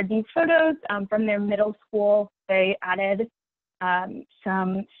shared these photos from their middle school. They added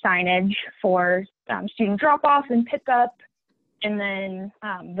some signage for student drop-off and pickup, and then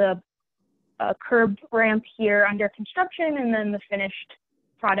the curb ramp here under construction, and then the finished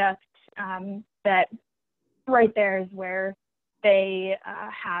product that right there is where they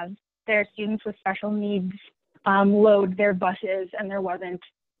have their students with special needs load their buses, and there wasn't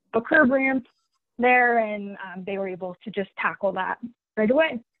a curb ramp there, and they were able to just tackle that right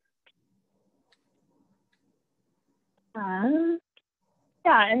away.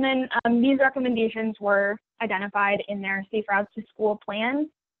 Yeah, and then these recommendations were identified in their Safe Routes to School plan.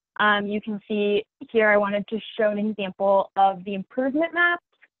 You can see here I wanted to show an example of the improvement maps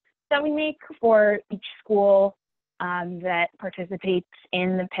that we make for each school that participates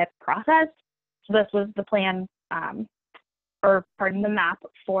in the PIP process. So this was the plan, or pardon, the map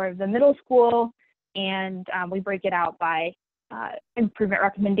for the middle school, and we break it out by improvement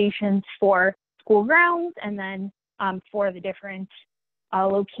recommendations for school grounds, and then for the different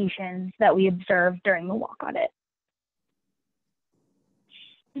locations that we observed during the walk audit.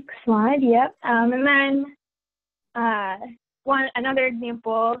 Next slide, yep. And then another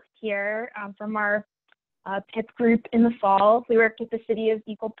example here from our PIP group in the fall, we worked with the city of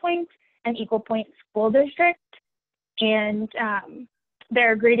Eagle Point an Equal Point school district, and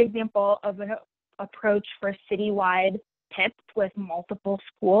they're a great example of an approach for citywide PIPs with multiple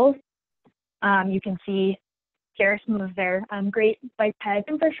schools. You can see here some of their great bike ped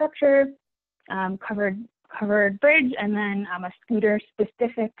infrastructure, covered bridge, and then a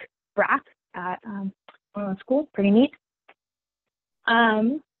scooter-specific rack at one school. Pretty neat.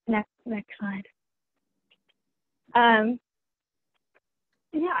 Next slide.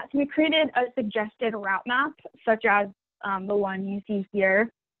 Yeah, so we created a suggested route map, such as the one you see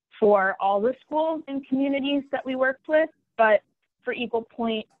here, for all the schools and communities that we worked with. But for Equal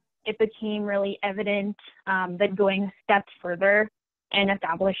Point, it became really evident that going a step further and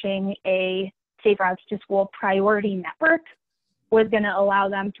establishing a Safe Routes to School priority network was going to allow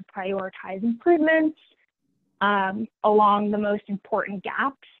them to prioritize improvements along the most important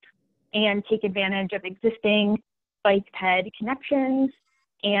gaps and take advantage of existing bike ped connections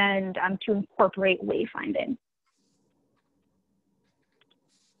and to incorporate wayfinding.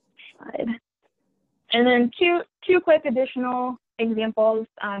 Slide. And then two quick additional examples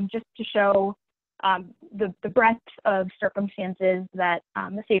just to show the breadth of circumstances that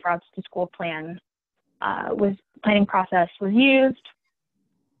the Safe Routes to School planning process was used.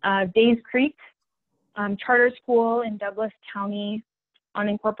 Days Creek Charter School in Douglas County,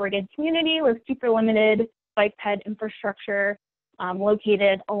 unincorporated community with super limited bike ped infrastructure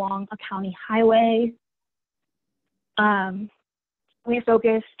located along a county highway. We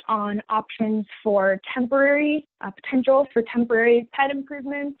focused on options for potential for temporary ped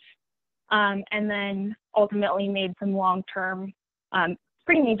improvements, and then ultimately made some long-term,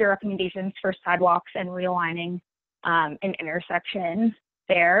 pretty major recommendations for sidewalks and realigning an intersection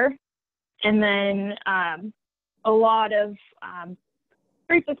there. And then a lot of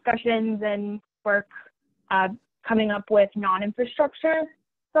brief discussions and work coming up with non-infrastructure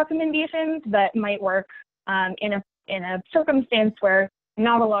recommendations that might work in a circumstance where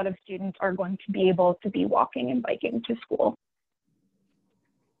not a lot of students are going to be able to be walking and biking to school,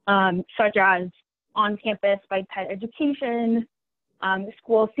 such as on-campus bike ped education,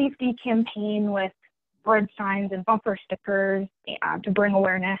 school safety campaign with board signs and bumper stickers to bring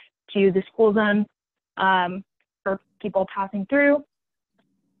awareness to the school zone for people passing through,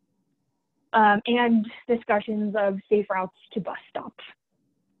 and discussions of safe routes to bus stops.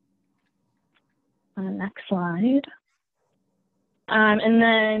 Next slide. And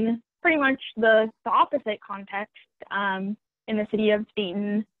then pretty much the opposite context in the city of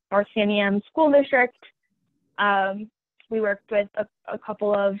Dayton, North Sandiam School District. We worked with a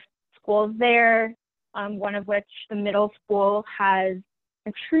couple of schools there, one of which, the middle school, has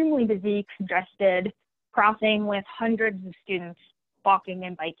extremely busy, congested crossing with hundreds of students walking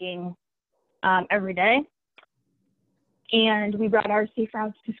and biking every day. And we brought our Safe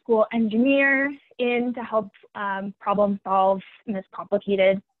Routes to School engineer in to help problem solve in this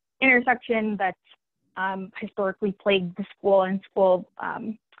complicated intersection that's historically plagued the school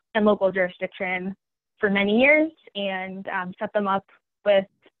and local jurisdiction for many years, and set them up with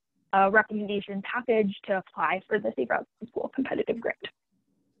a recommendation package to apply for the Safe Routes to School competitive grant.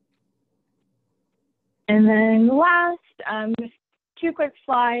 And then last, just two quick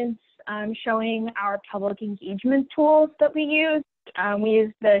slides showing our public engagement tools that we used. We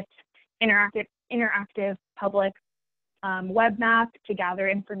used this interactive public web map to gather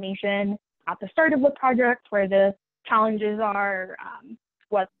information at the start of the project, where the challenges are,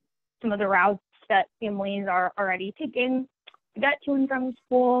 what some of the routes that families are already taking to get to and from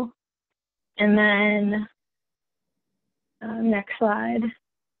school. And then next slide.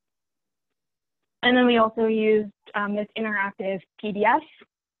 And then we also used this interactive PDF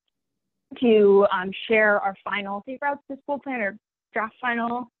to share our final Safe Routes to School plan, or draft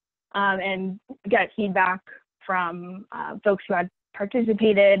final, and get feedback from folks who had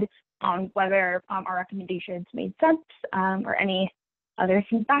participated on whether our recommendations made sense, or any other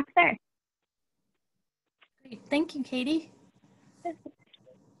feedback there. Great. Thank you, Katie.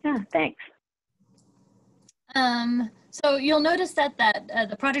 Yeah, thanks. So you'll notice that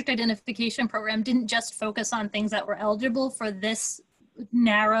the project identification program didn't just focus on things that were eligible for this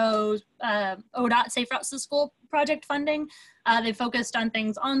narrow ODOT Safe Routes to School project funding. They focused on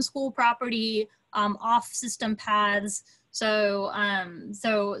things on school property, off system paths. So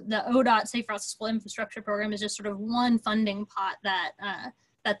the ODOT Safe Routes to School infrastructure program is just sort of one funding pot that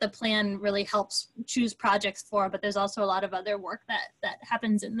that the plan really helps choose projects for, but there's also a lot of other work that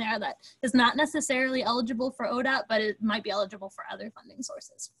happens in there that is not necessarily eligible for ODOT, but it might be eligible for other funding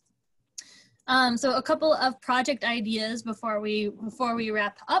sources. So a couple of project ideas before we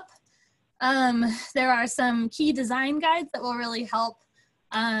wrap up. There are some key design guides that will really help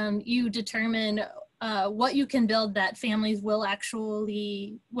you determine what you can build that families will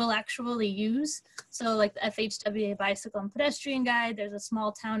actually use. So like the FHWA Bicycle and Pedestrian Guide, there's a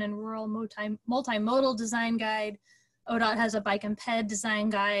small town and rural multimodal design guide. ODOT has a bike and ped design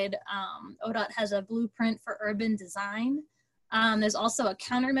guide. ODOT has a blueprint for urban design. There's also a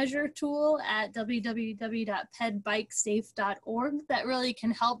countermeasure tool at www.pedbikesafe.org that really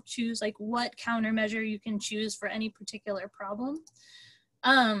can help choose like what countermeasure you can choose for any particular problem.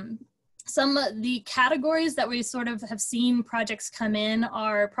 Some of the categories that we sort of have seen projects come in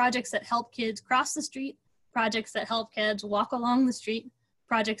are projects that help kids cross the street, projects that help kids walk along the street,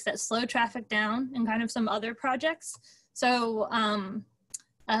 projects that slow traffic down, and kind of some other projects. So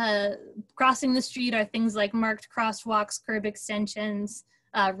crossing the street are things like marked crosswalks, curb extensions,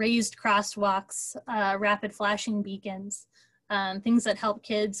 raised crosswalks, rapid flashing beacons. Things that help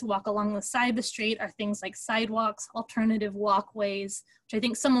kids walk along the side of the street are things like sidewalks, alternative walkways, which I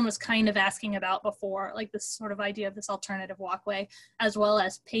think someone was kind of asking about before, like this sort of idea of this alternative walkway, as well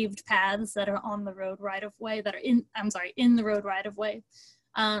as paved paths that are on the road right of way, that are in the road right of way.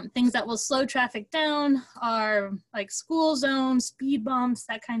 Things that will slow traffic down are like school zones, speed bumps,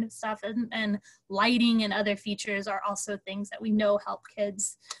 that kind of stuff, and lighting and other features are also things that we know help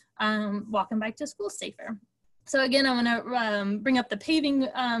kids walk and bike to school safer. So again, I'm gonna bring up the paving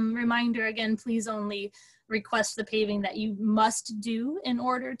reminder again. Please only request the paving that you must do in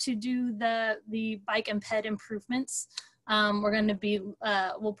order to do the bike and ped improvements. We're going to be,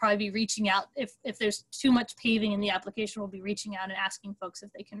 we'll probably be reaching out if there's too much paving in the application, we'll be reaching out and asking folks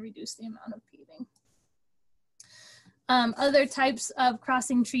if they can reduce the amount of paving. Other types of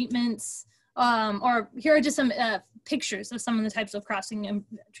crossing treatments, or here are just some pictures of some of the types of crossing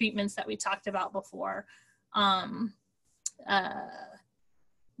treatments that we talked about before.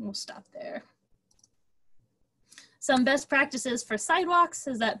 We'll stop there. Some best practices for sidewalks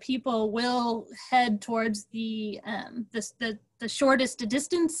is that people will head towards the shortest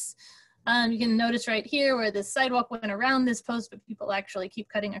distance. You can notice right here where the sidewalk went around this post, but people actually keep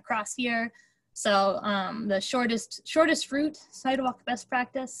cutting across here. So the shortest route, sidewalk best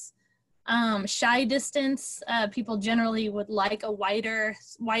practice. Shy distance, people generally would like a wider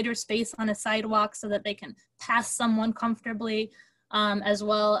space on a sidewalk so that they can pass someone comfortably. As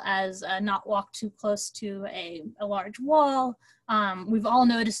well as not walk too close to a large wall. We've all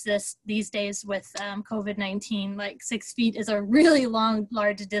noticed this these days with COVID-19, like 6 feet is a really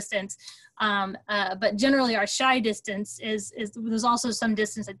large distance. But generally our shy distance is there's also some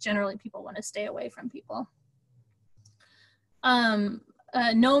distance that generally people want to stay away from people.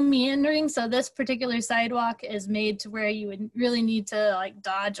 No meandering, so this particular sidewalk is made to where you would really need to like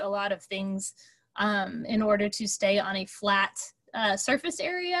dodge a lot of things in order to stay on a flat surface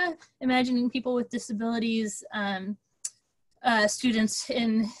area, imagining people with disabilities, students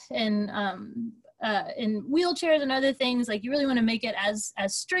in wheelchairs and other things. Like you really want to make it as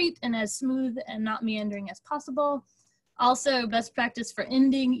straight and as smooth and not meandering as possible. Also, best practice for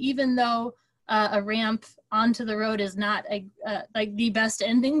ending, even though a ramp onto the road is not like the best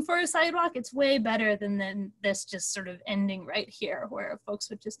ending for a sidewalk, it's way better than this just sort of ending right here where folks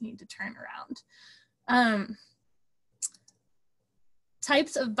would just need to turn around.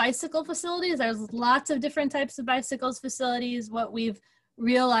 Types of bicycle facilities, there's lots of different types of bicycles facilities. What we've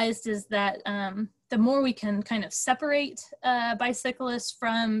realized is that the more we can kind of separate bicyclists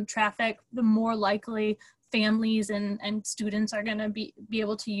from traffic, the more likely families and students are gonna be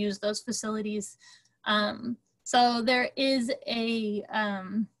able to use those facilities. So there is a,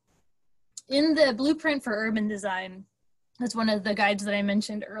 in the blueprint for urban design, that's one of the guides that I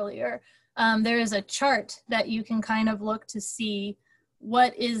mentioned earlier, there is a chart that you can kind of look to see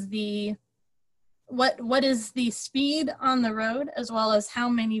what is the speed on the road, as well as how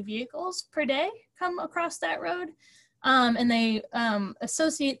many vehicles per day come across that road. And they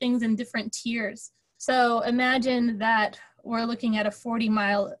associate things in different tiers. So imagine that we're looking at a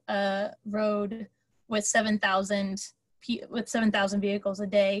 40-mile road with 7,000 vehicles a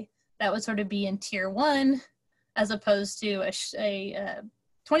day. That would sort of be in tier 1, as opposed to a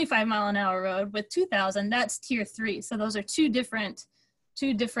 25-mile-an-hour road with 2,000. That's tier 3. So those are two different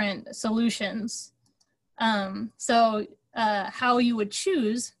solutions. So how you would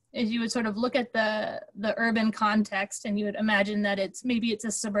choose is you would sort of look at the urban context, and you would imagine that maybe it's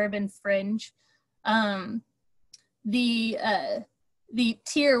a suburban fringe. The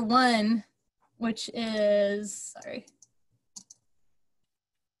tier 1, which is, sorry.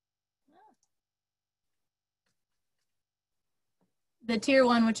 The tier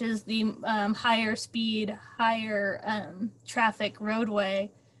 1, which is the higher speed, higher traffic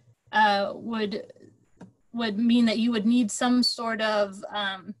roadway, would would mean that you would need some sort of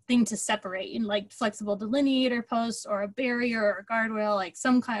thing to separate, like flexible delineator posts or a barrier or a guardrail, like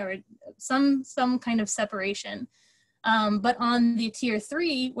some kind of separation. But on the tier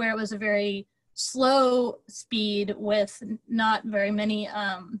 3, where it was a very slow speed with not very many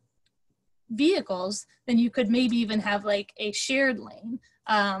vehicles, then you could maybe even have like a shared lane,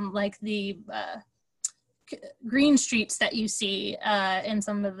 like the green streets that you see in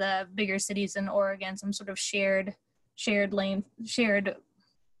some of the bigger cities in Oregon, some sort of shared lane, shared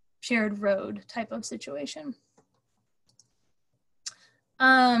road type of situation.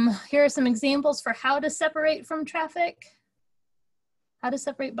 Here are some examples for how to separate from traffic, how to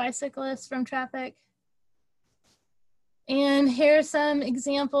separate bicyclists from traffic. And here are some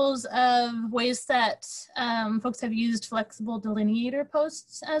examples of ways that folks have used flexible delineator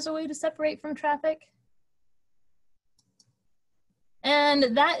posts as a way to separate from traffic.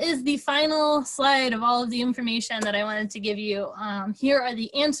 And that is the final slide of all of the information that I wanted to give you. Here are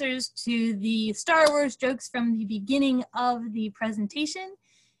the answers to the Star Wars jokes from the beginning of the presentation.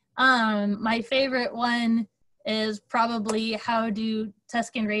 My favorite one is probably, how do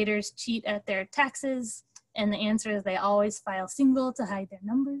Tusken Raiders cheat at their taxes? And the answer is they always file single to hide their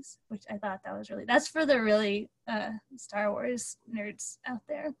numbers, which I thought that was really, that's for the really Star Wars nerds out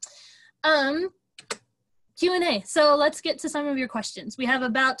there. Q&A. So let's get to some of your questions. We have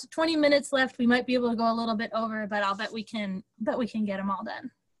about 20 minutes left. We might be able to go a little bit over, but I'll bet we can get them all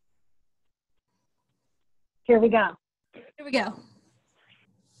done. Here we go. Here we go.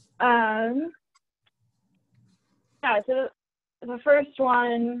 Yeah, so the first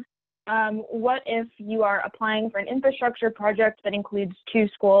one, what if you are applying for an infrastructure project that includes 2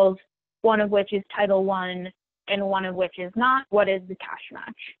 schools, one of which is Title I and one of which is not? What is the cash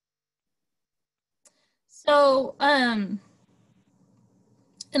match? So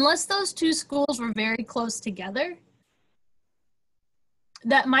unless those 2 schools were very close together,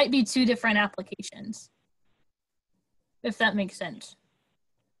 that might be 2 different applications, if that makes sense.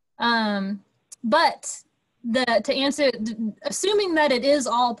 But to answer, assuming that it is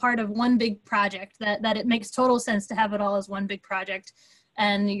all part of one big project, that it makes total sense to have it all as one big project,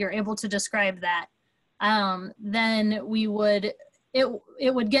 and you're able to describe that, then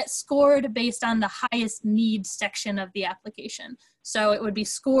it would get scored based on the highest need section of the application. So it would be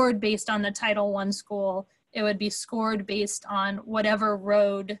scored based on the Title I school. It would be scored based on whatever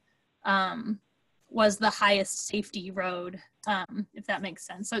road was the highest safety road, if that makes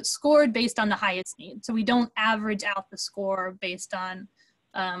sense. So it's scored based on the highest need. So we don't average out the score based on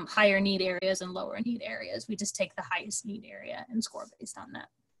higher need areas and lower need areas. We just take the highest need area and score based on that.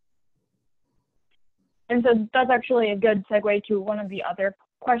 And so that's actually a good segue to one of the other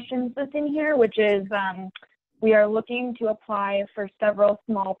questions that's in here, which is we are looking to apply for several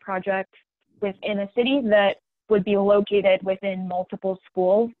small projects within a city that would be located within multiple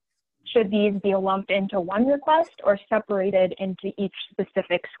schools. Should these be lumped into one request or separated into each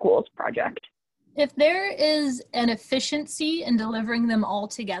specific school's project? If there is an efficiency in delivering them all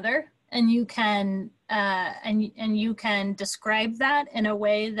together, and you can you can describe that in a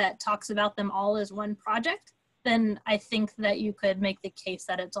way that talks about them all as one project, then I think that you could make the case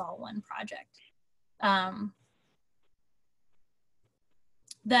that it's all one project.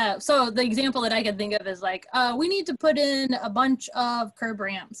 So the example that I could think of is like, we need to put in a bunch of curb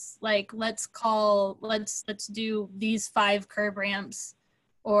ramps. Like let's do these 5 curb ramps,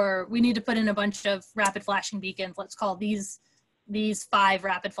 or we need to put in a bunch of rapid flashing beacons. Let's call these 5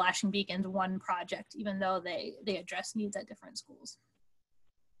 rapid flashing beacons one project, even though they address needs at different schools.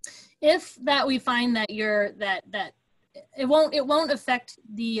 If that we find that that it won't affect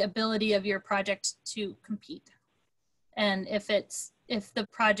the ability of your project to compete, and if the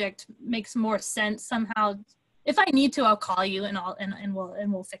project makes more sense somehow, if I need to, I'll call you and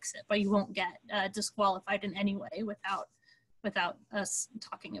we'll fix it. But you won't get disqualified in any way without us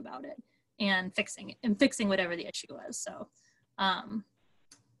talking about it and fixing whatever the issue was. So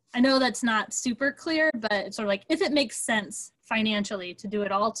I know that's not super clear, but it's sort of like, if it makes sense financially to do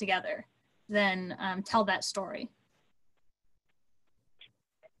it all together, then tell that story.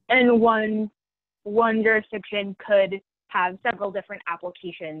 And one jurisdiction could have several different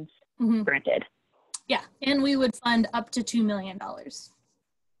applications granted. Yeah, and we would fund up to $2 million.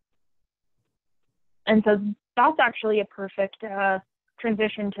 And so that's actually a perfect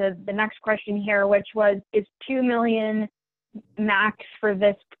transition to the next question here, which was, is $2 million max for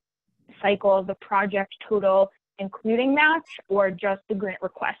this cycle of the project total, including match, or just the grant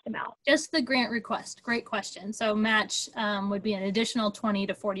request amount? Just the grant request. Great question. So match would be an additional 20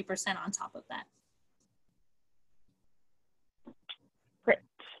 to 40% on top of that. Great.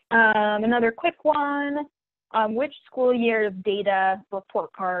 Another quick one. Which school year data,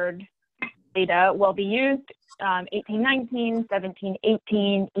 report card data will be used? 18-19,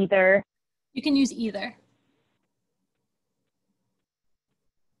 17-18, either? You can use either.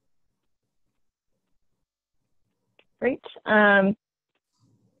 Great. A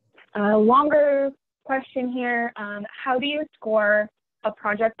longer question here. How do you score a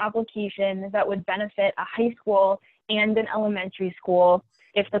project application that would benefit a high school and an elementary school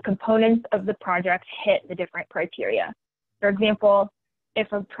if the components of the project hit the different criteria? For example,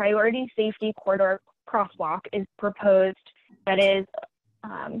 if a priority safety corridor crosswalk is proposed that is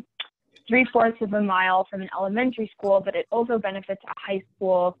 3/4 of a mile from an elementary school, but it also benefits a high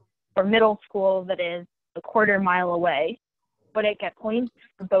school or middle school that is a 1/4 mile away, would it get points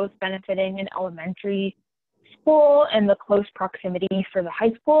for both benefiting an elementary school and the close proximity for the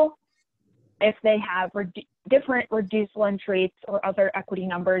high school? If they have different reduced lunch rates or other equity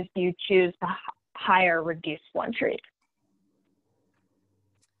numbers, do you choose the higher reduced lunch rate?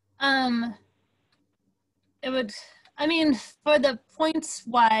 It would, I mean, for the points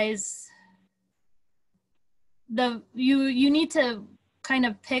wise, you need to kind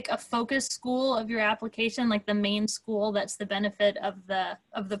of pick a focus school of your application, like the main school that's the benefit of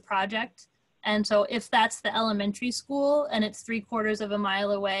the project. And so if that's the elementary school and it's 3/4 of a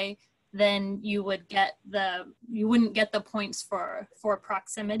mile away, then you wouldn't get the points for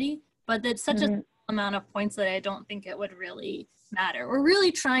proximity. But it's such a small amount of points that I don't think it would really matter. We're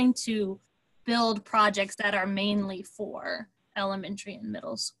really trying to build projects that are mainly for elementary and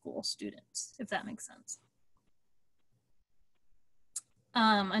middle school students, if that makes sense.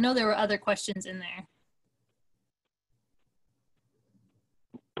 I know there were other questions in there.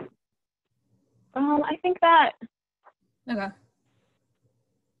 I think that. Okay.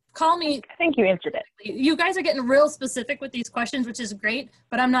 Call me. I think you answered it. You guys are getting real specific with these questions, which is great,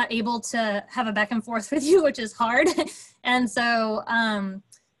 but I'm not able to have a back and forth with you, which is hard. And so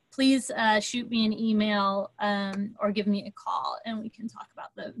please shoot me an email or give me a call and we can talk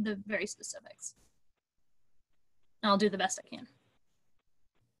about the very specifics. I'll do the best I can.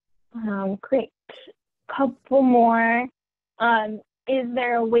 Great. Couple more. Is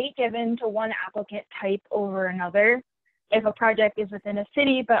there a weight given to one applicant type over another? If a project is within a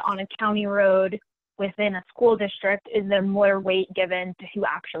city but on a county road within a school district, is there more weight given to who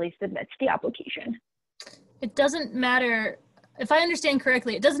actually submits the application? It doesn't matter. If I understand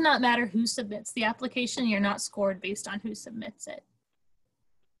correctly, it does not matter who submits the application. You're not scored based on who submits it.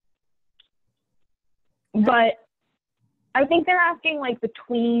 But I think they're asking like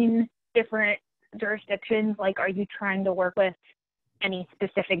between different jurisdictions, like are you trying to work with any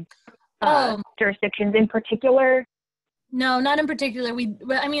specific jurisdictions in particular? No, not in particular.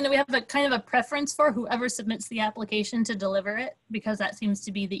 I mean, we have a kind of a preference for whoever submits the application to deliver it because that seems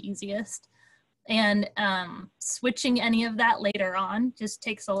to be the easiest. And switching any of that later on just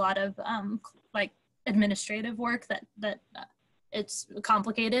takes a lot of like administrative work that it's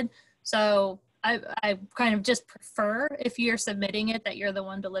complicated. So I kind of just prefer if you're submitting it that you're the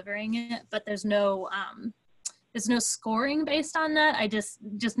one delivering it, but there's no scoring based on that. I just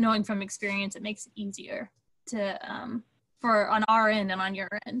knowing from experience, it makes it easier to for on our end and on your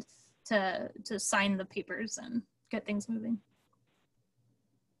end to sign the papers and get things moving.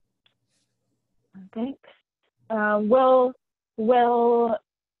 Thanks. Will the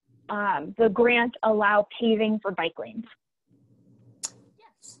grant allow paving for bike lanes?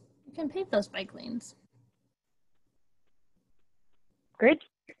 Yes, you can pave those bike lanes. Great.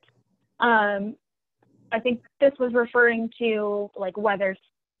 I think this was referring to like whether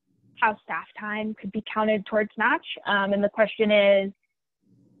how staff time could be counted towards match. And the question is,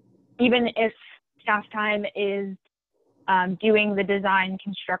 even if staff time is doing the design,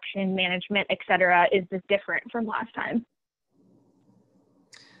 construction, management, et cetera, is this different from last time?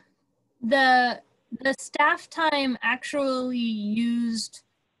 The staff time actually used,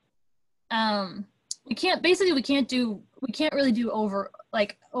 we can't really do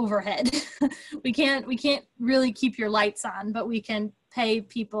overhead. we can't really keep your lights on, but we can pay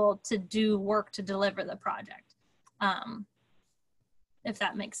people to do work to deliver the project, if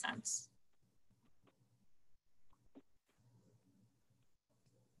that makes sense.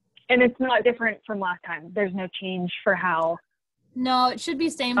 And it's not different from last time. There's no change for how. No, it should be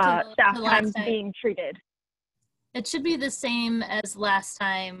same to staff to time's last time. Being treated. It should be the same as last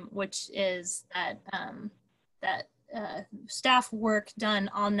time, which is that staff work done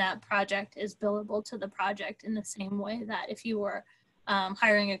on that project is billable to the project in the same way that if you were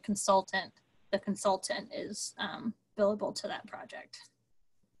hiring a consultant, the consultant is billable to that project.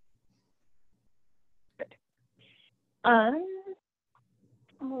 All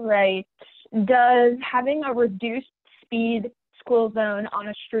right. Does having a reduced speed school zone on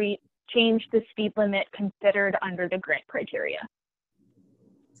a street change the speed limit considered under the grant criteria?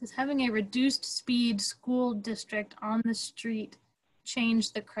 Does having a reduced speed school district on the street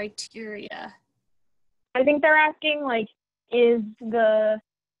change the criteria? I think they're asking, like,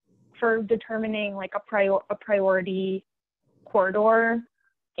 for determining like a priority corridor,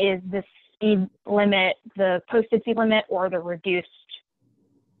 is the speed limit the posted speed limit or the reduced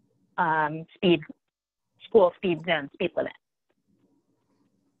school speed zone speed limit?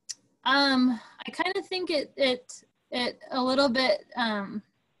 I kind of think it a little bit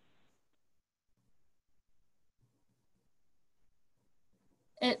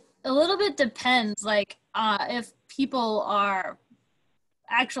it a little bit depends, like if people are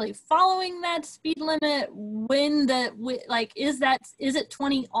actually following that speed limit, when like is it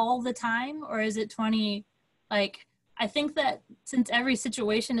 20 all the time, or is it 20, like, I think that since every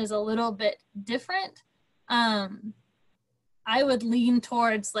situation is a little bit different, I would lean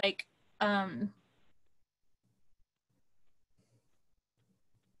towards like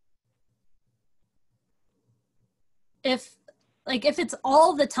if it's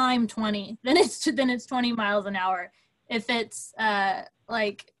all the time 20, then it's 20 miles an hour. If it's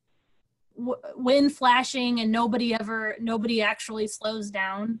like wind flashing and nobody actually slows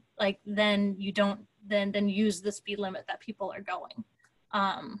down, like, then you don't then use the speed limit that people are going.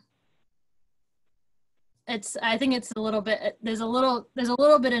 I think it's a little bit, there's a little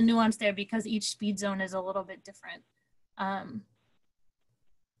bit of nuance there because each speed zone is a little bit different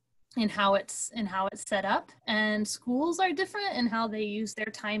in how it's set up, and schools are different in how they use their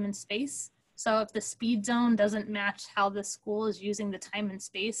time and space. So if the speed zone doesn't match how the school is using the time and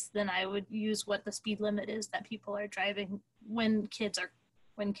space, then I would use what the speed limit is that people are driving when kids are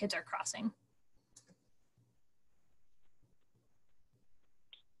crossing.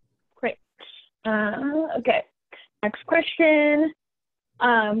 Great. Okay, next question.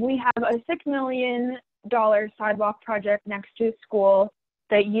 We have a $6 million sidewalk project next to a school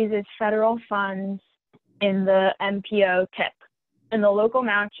that uses federal funds in the MPO tip, and the local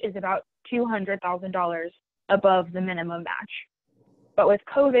match is about $200,000 above the minimum match. But with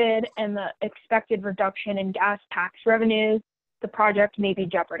COVID and the expected reduction in gas tax revenues, the project may be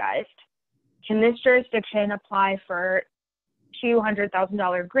jeopardized. Can this jurisdiction apply for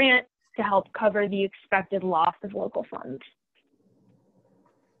 $200,000 grant to help cover the expected loss of local funds?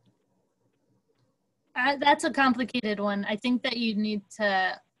 That's a complicated one. I think that you need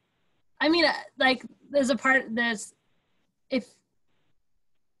to, I mean, like, I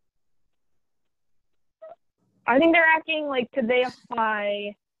think they're asking, like, could they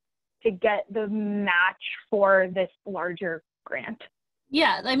apply to get the match for this larger grant?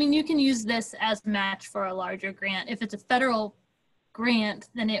 Yeah, I mean, you can use this as match for a larger grant. If it's a federal grant,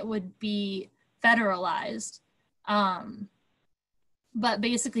 then it would be federalized. But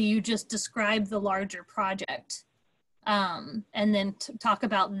basically you just describe the larger project and then talk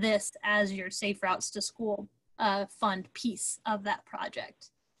about this as your Safe Routes to School fund piece of that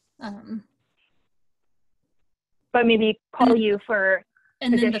project. But maybe call you for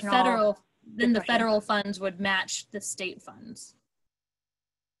and then the federal funds would match the state funds.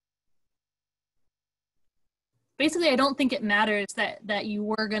 Basically, I don't think it matters that you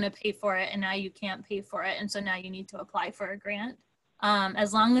were going to pay for it and now you can't pay for it, and so now you need to apply for a grant.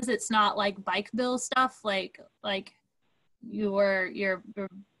 As long as it's not like bike bill stuff, like you're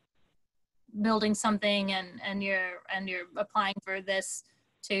building something and you're applying for this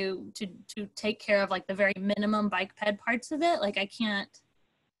to take care of like the very minimum bike ped parts of it, like, I can't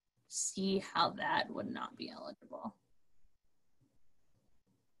see how that would not be eligible.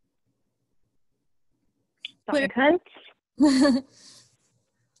 That makes sense.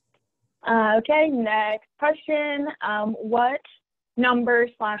 Okay, next question. What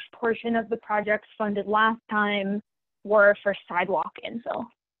number/portion of the projects funded last time were for sidewalk infill?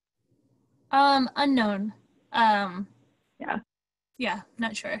 Unknown. Yeah,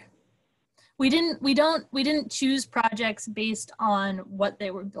 not sure. We didn't choose projects based on what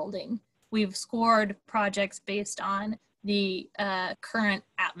they were building. We've scored projects based on the current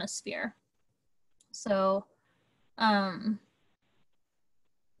atmosphere. So I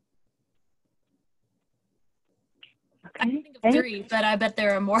can think of 3, but I bet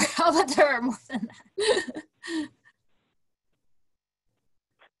there are more. I'll bet there are more than that.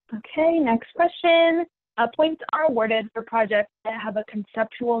 Okay, next question. Points are awarded for projects that have a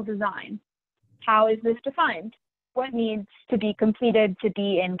conceptual design. How is this defined? What needs to be completed to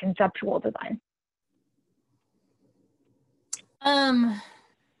be in conceptual design?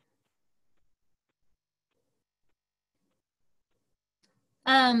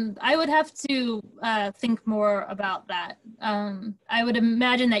 I would have to think more about that. I would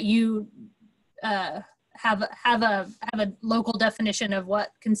imagine that you have a local definition of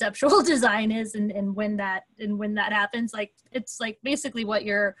what conceptual design is, and when that happens. Like, it's like basically what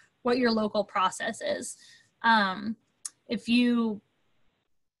your local process is. If you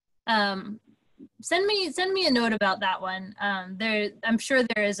send me a note about that one. I'm sure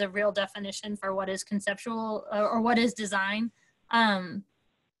there is a real definition for what is conceptual or what is design.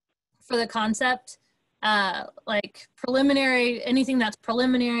 For the concept, like preliminary, anything that's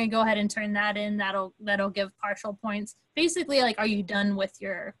preliminary, go ahead and turn that in. That'll give partial points. Basically, like, are you done with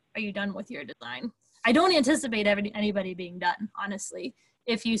your design? I don't anticipate anybody being done, honestly.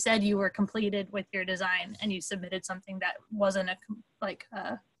 If you said you were completed with your design and you submitted something that wasn't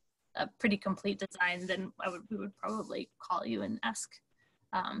a pretty complete design, then we would probably call you and ask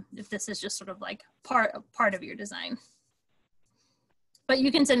if this is just sort of like part of your design. But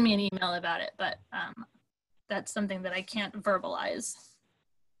you can send me an email about it, but that's something that I can't verbalize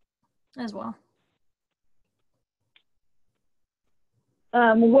as well.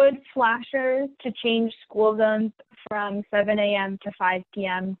 Would flashers to change school zones from 7 a.m. to 5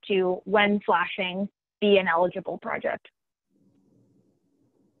 p.m. to when flashing be an eligible project?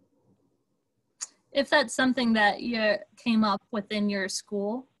 If that's something that you came up within your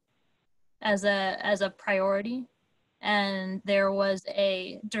school as a priority, and there was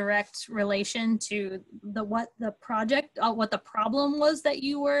a direct relation to what the problem was that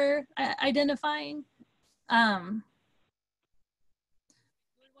you were identifying, we want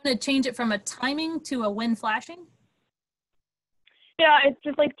to change it from a timing to a when flashing. Yeah, it's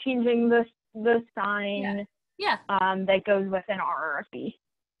just like changing the sign. Yeah. That goes with an RRFB.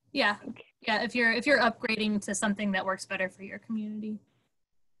 Yeah. Yeah. If you're upgrading to something that works better for your community.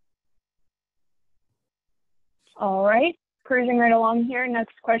 All right, cruising right along here.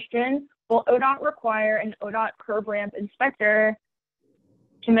 Next question. Will ODOT require an ODOT curb ramp inspector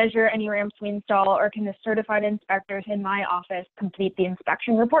to measure any ramps we install, or can the certified inspectors in my office complete the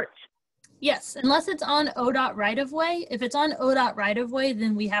inspection reports? Yes, unless it's on ODOT right-of-way. If it's on ODOT right-of-way,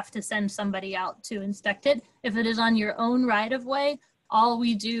 then we have to send somebody out to inspect it. If it is on your own right-of-way, all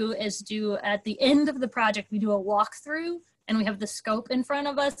we do is at the end of the project, we do a walkthrough, and we have the scope in front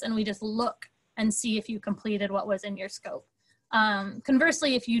of us, and we just look and see if you completed what was in your scope.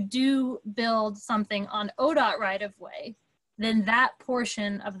 Conversely, if you do build something on ODOT right-of-way, then that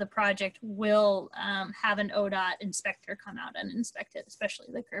portion of the project will have an ODOT inspector come out and inspect it, especially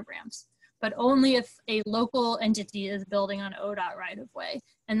the curb ramps. But only if a local entity is building on ODOT right-of-way,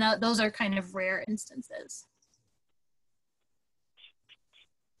 and those are kind of rare instances.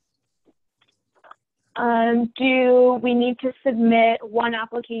 Do we need to submit one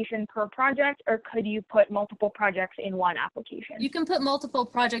application per project, or could you put multiple projects in one application? You can put multiple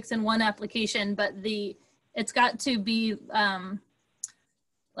projects in one application, but it's got to be,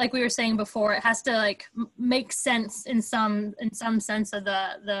 like we were saying before, it has to like make sense in some sense of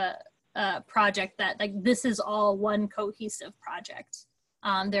the project, that like this is all one cohesive project.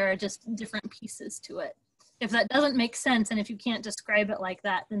 There are just different pieces to it. If that doesn't make sense, and if you can't describe it like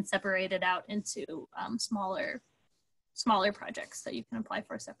that, then separate it out into smaller projects that you can apply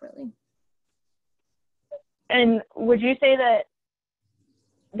for separately. And would you say that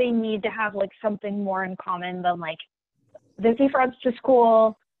they need to have like something more in common than like the safe routes to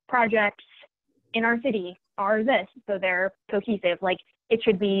school projects in our city are this, so they're cohesive? Like, it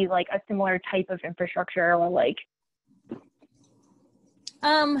should be like a similar type of infrastructure, or like.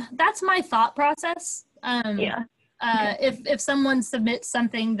 That's my thought process. Yeah. If someone submits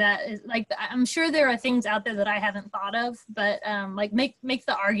something that is like, I'm sure there are things out there that I haven't thought of, but like make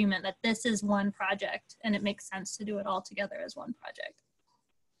the argument that this is one project and it makes sense to do it all together as one project.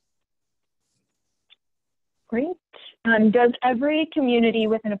 Great. Does every community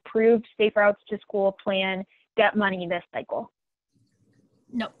with an approved Safe Routes to School plan get money this cycle?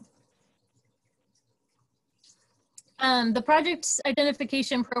 No. The project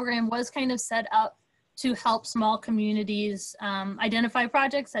identification program was kind of set up to help small communities identify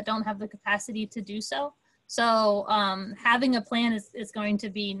projects that don't have the capacity to do so. So having a plan is going to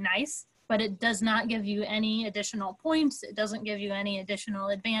be nice, but it does not give you any additional points. It doesn't give you any additional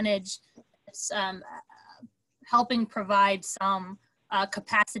advantage. It's helping provide some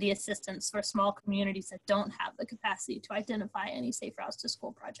capacity assistance for small communities that don't have the capacity to identify any Safe Routes to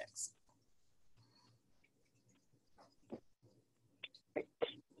School projects.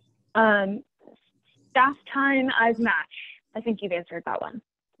 Staff time as match. I think you've answered that one.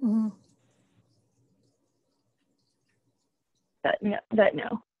 Mm-hmm.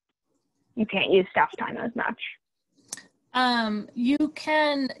 No, you can't use staff time as match. You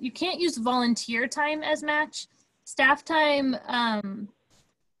can't use volunteer time as match. Staff time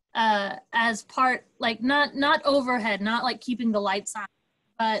as part, like not overhead, not like keeping the lights on,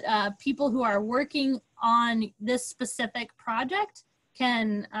 but people who are working on this specific project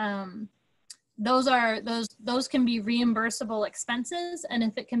can those can be reimbursable expenses, and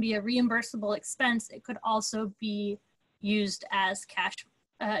if it can be a reimbursable expense, it could also be used as cash,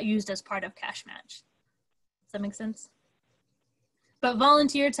 used as part of cash match. Does that make sense? But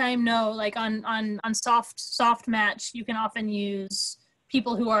volunteer time, no. Like on soft match, you can often use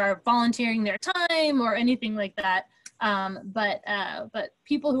people who are volunteering their time or anything like that. But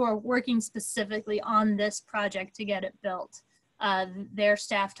people who are working specifically on this project to get it built, their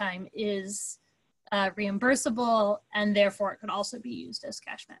staff time is reimbursable, and therefore it could also be used as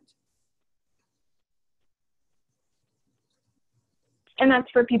cash match. And that's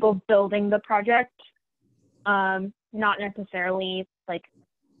for people building the project, not necessarily like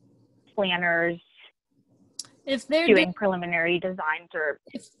planners if they're doing preliminary designs, or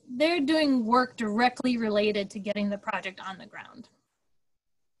if they're doing work directly related to getting the project on the ground.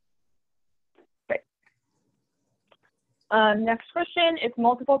 Great. Next question, if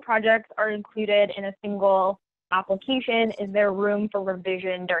multiple projects are included in a single application, is there room for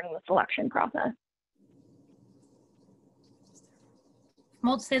revision during the selection process?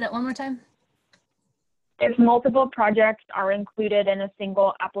 Say that one more time. If multiple projects are included in a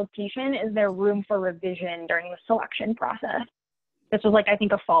single application, is there room for revision during the selection process? This was like, I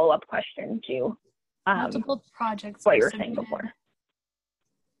think, a follow-up question to multiple projects. What you were saying before.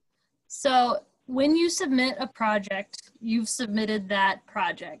 So when you submit a project, you've submitted that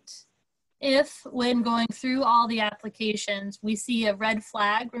project. If when going through all the applications, we see a red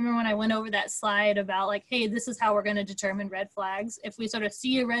flag, remember when I went over that slide about like, hey, this is how we're going to determine red flags. If we sort of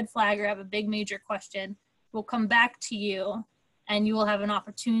see a red flag or have a big major question, we'll come back to you and you will have an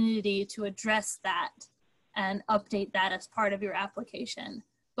opportunity to address that and update that as part of your application.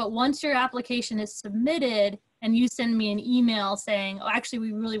 But once your application is submitted and you send me an email saying, oh, actually,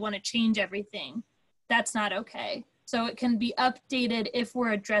 we really want to change everything, that's not okay. So it can be updated if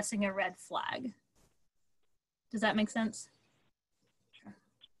we're addressing a red flag. Does that make sense? Sure.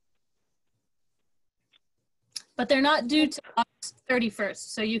 But they're not due to August 31st,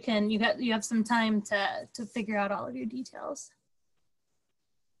 so you have some time to figure out all of your details.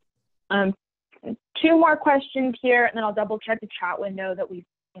 2 more questions here, and then I'll double check the chat window that we've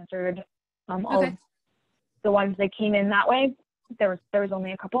answered all of the ones that came in that way. There was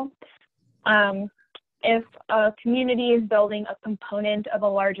only a couple. If a community is building a component of a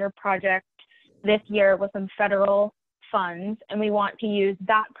larger project this year with some federal funds, and we want to use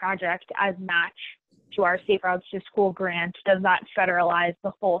that project as match to our Safe Routes to School grant, does that federalize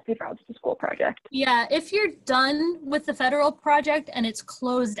the whole Safe Routes to School project? Yeah, if you're done with the federal project and it's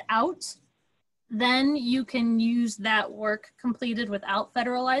closed out, then you can use that work completed without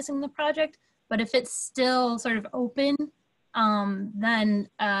federalizing the project. But if it's still sort of open, then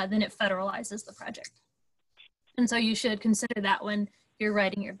it federalizes the project. And so you should consider that when you're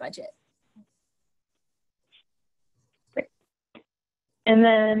writing your budget. Great. And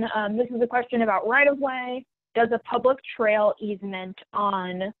then this is a question about right-of-way. Does a public trail easement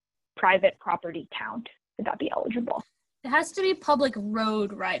on private property count? Would that be eligible? It has to be public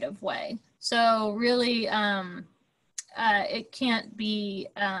road right-of-way. So really, it can't be,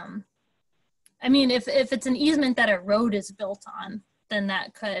 I mean, if it's an easement that a road is built on, then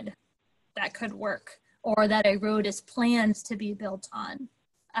that could work, or that a road is planned to be built on.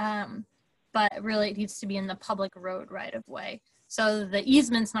 But really it needs to be in the public road right-of-way. So the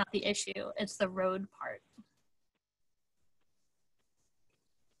easement's not the issue, it's the road part.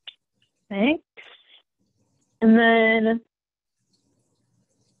 Thanks. And then,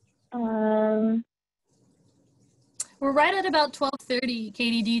 we're right at about 12:30,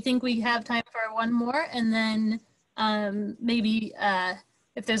 Katie. Do you think we have time for one more? And then maybe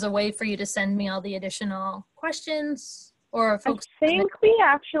if there's a way for you to send me all the additional questions, or folks. I think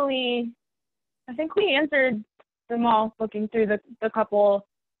we answered them all looking through the couple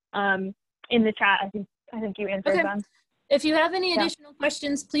in the chat. I think you answered them. If you have any additional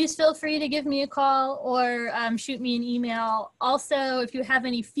questions, please feel free to give me a call or shoot me an email. Also, if you have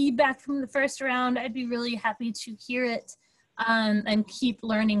any feedback from the first round, I'd be really happy to hear it and keep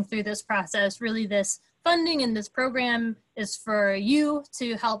learning through this process. Really, this funding and this program is for you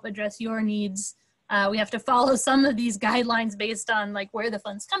to help address your needs. We have to follow some of these guidelines based on like where the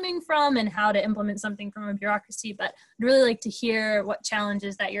fund's coming from and how to implement something from a bureaucracy, but I'd really like to hear what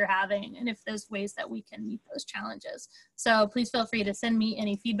challenges that you're having and if there's ways that we can meet those challenges. So please feel free to send me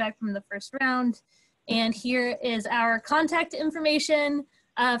any feedback from the first round. And here is our contact information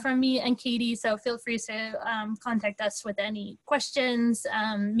from me and Katie. So feel free to contact us with any questions,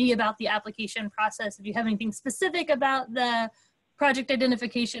 me about the application process. If you have anything specific about the project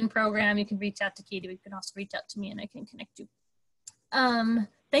identification program, you can reach out to Katie. You can also reach out to me and I can connect you.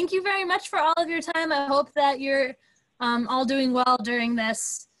 Thank you very much for all of your time. I hope that you're all doing well during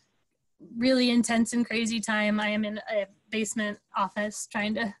this really intense and crazy time. I am in a basement office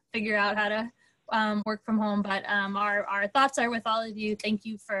trying to figure out how to work from home, but our thoughts are with all of you. Thank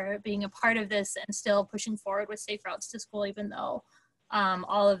you for being a part of this and still pushing forward with safe routes to school, even though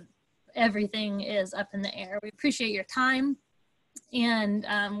everything is up in the air. We appreciate your time and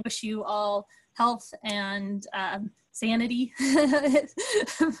wish you all health and sanity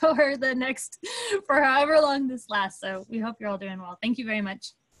for however long this lasts. So we hope you're all doing well. Thank you very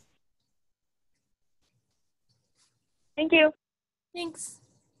much. Thank you. Thanks.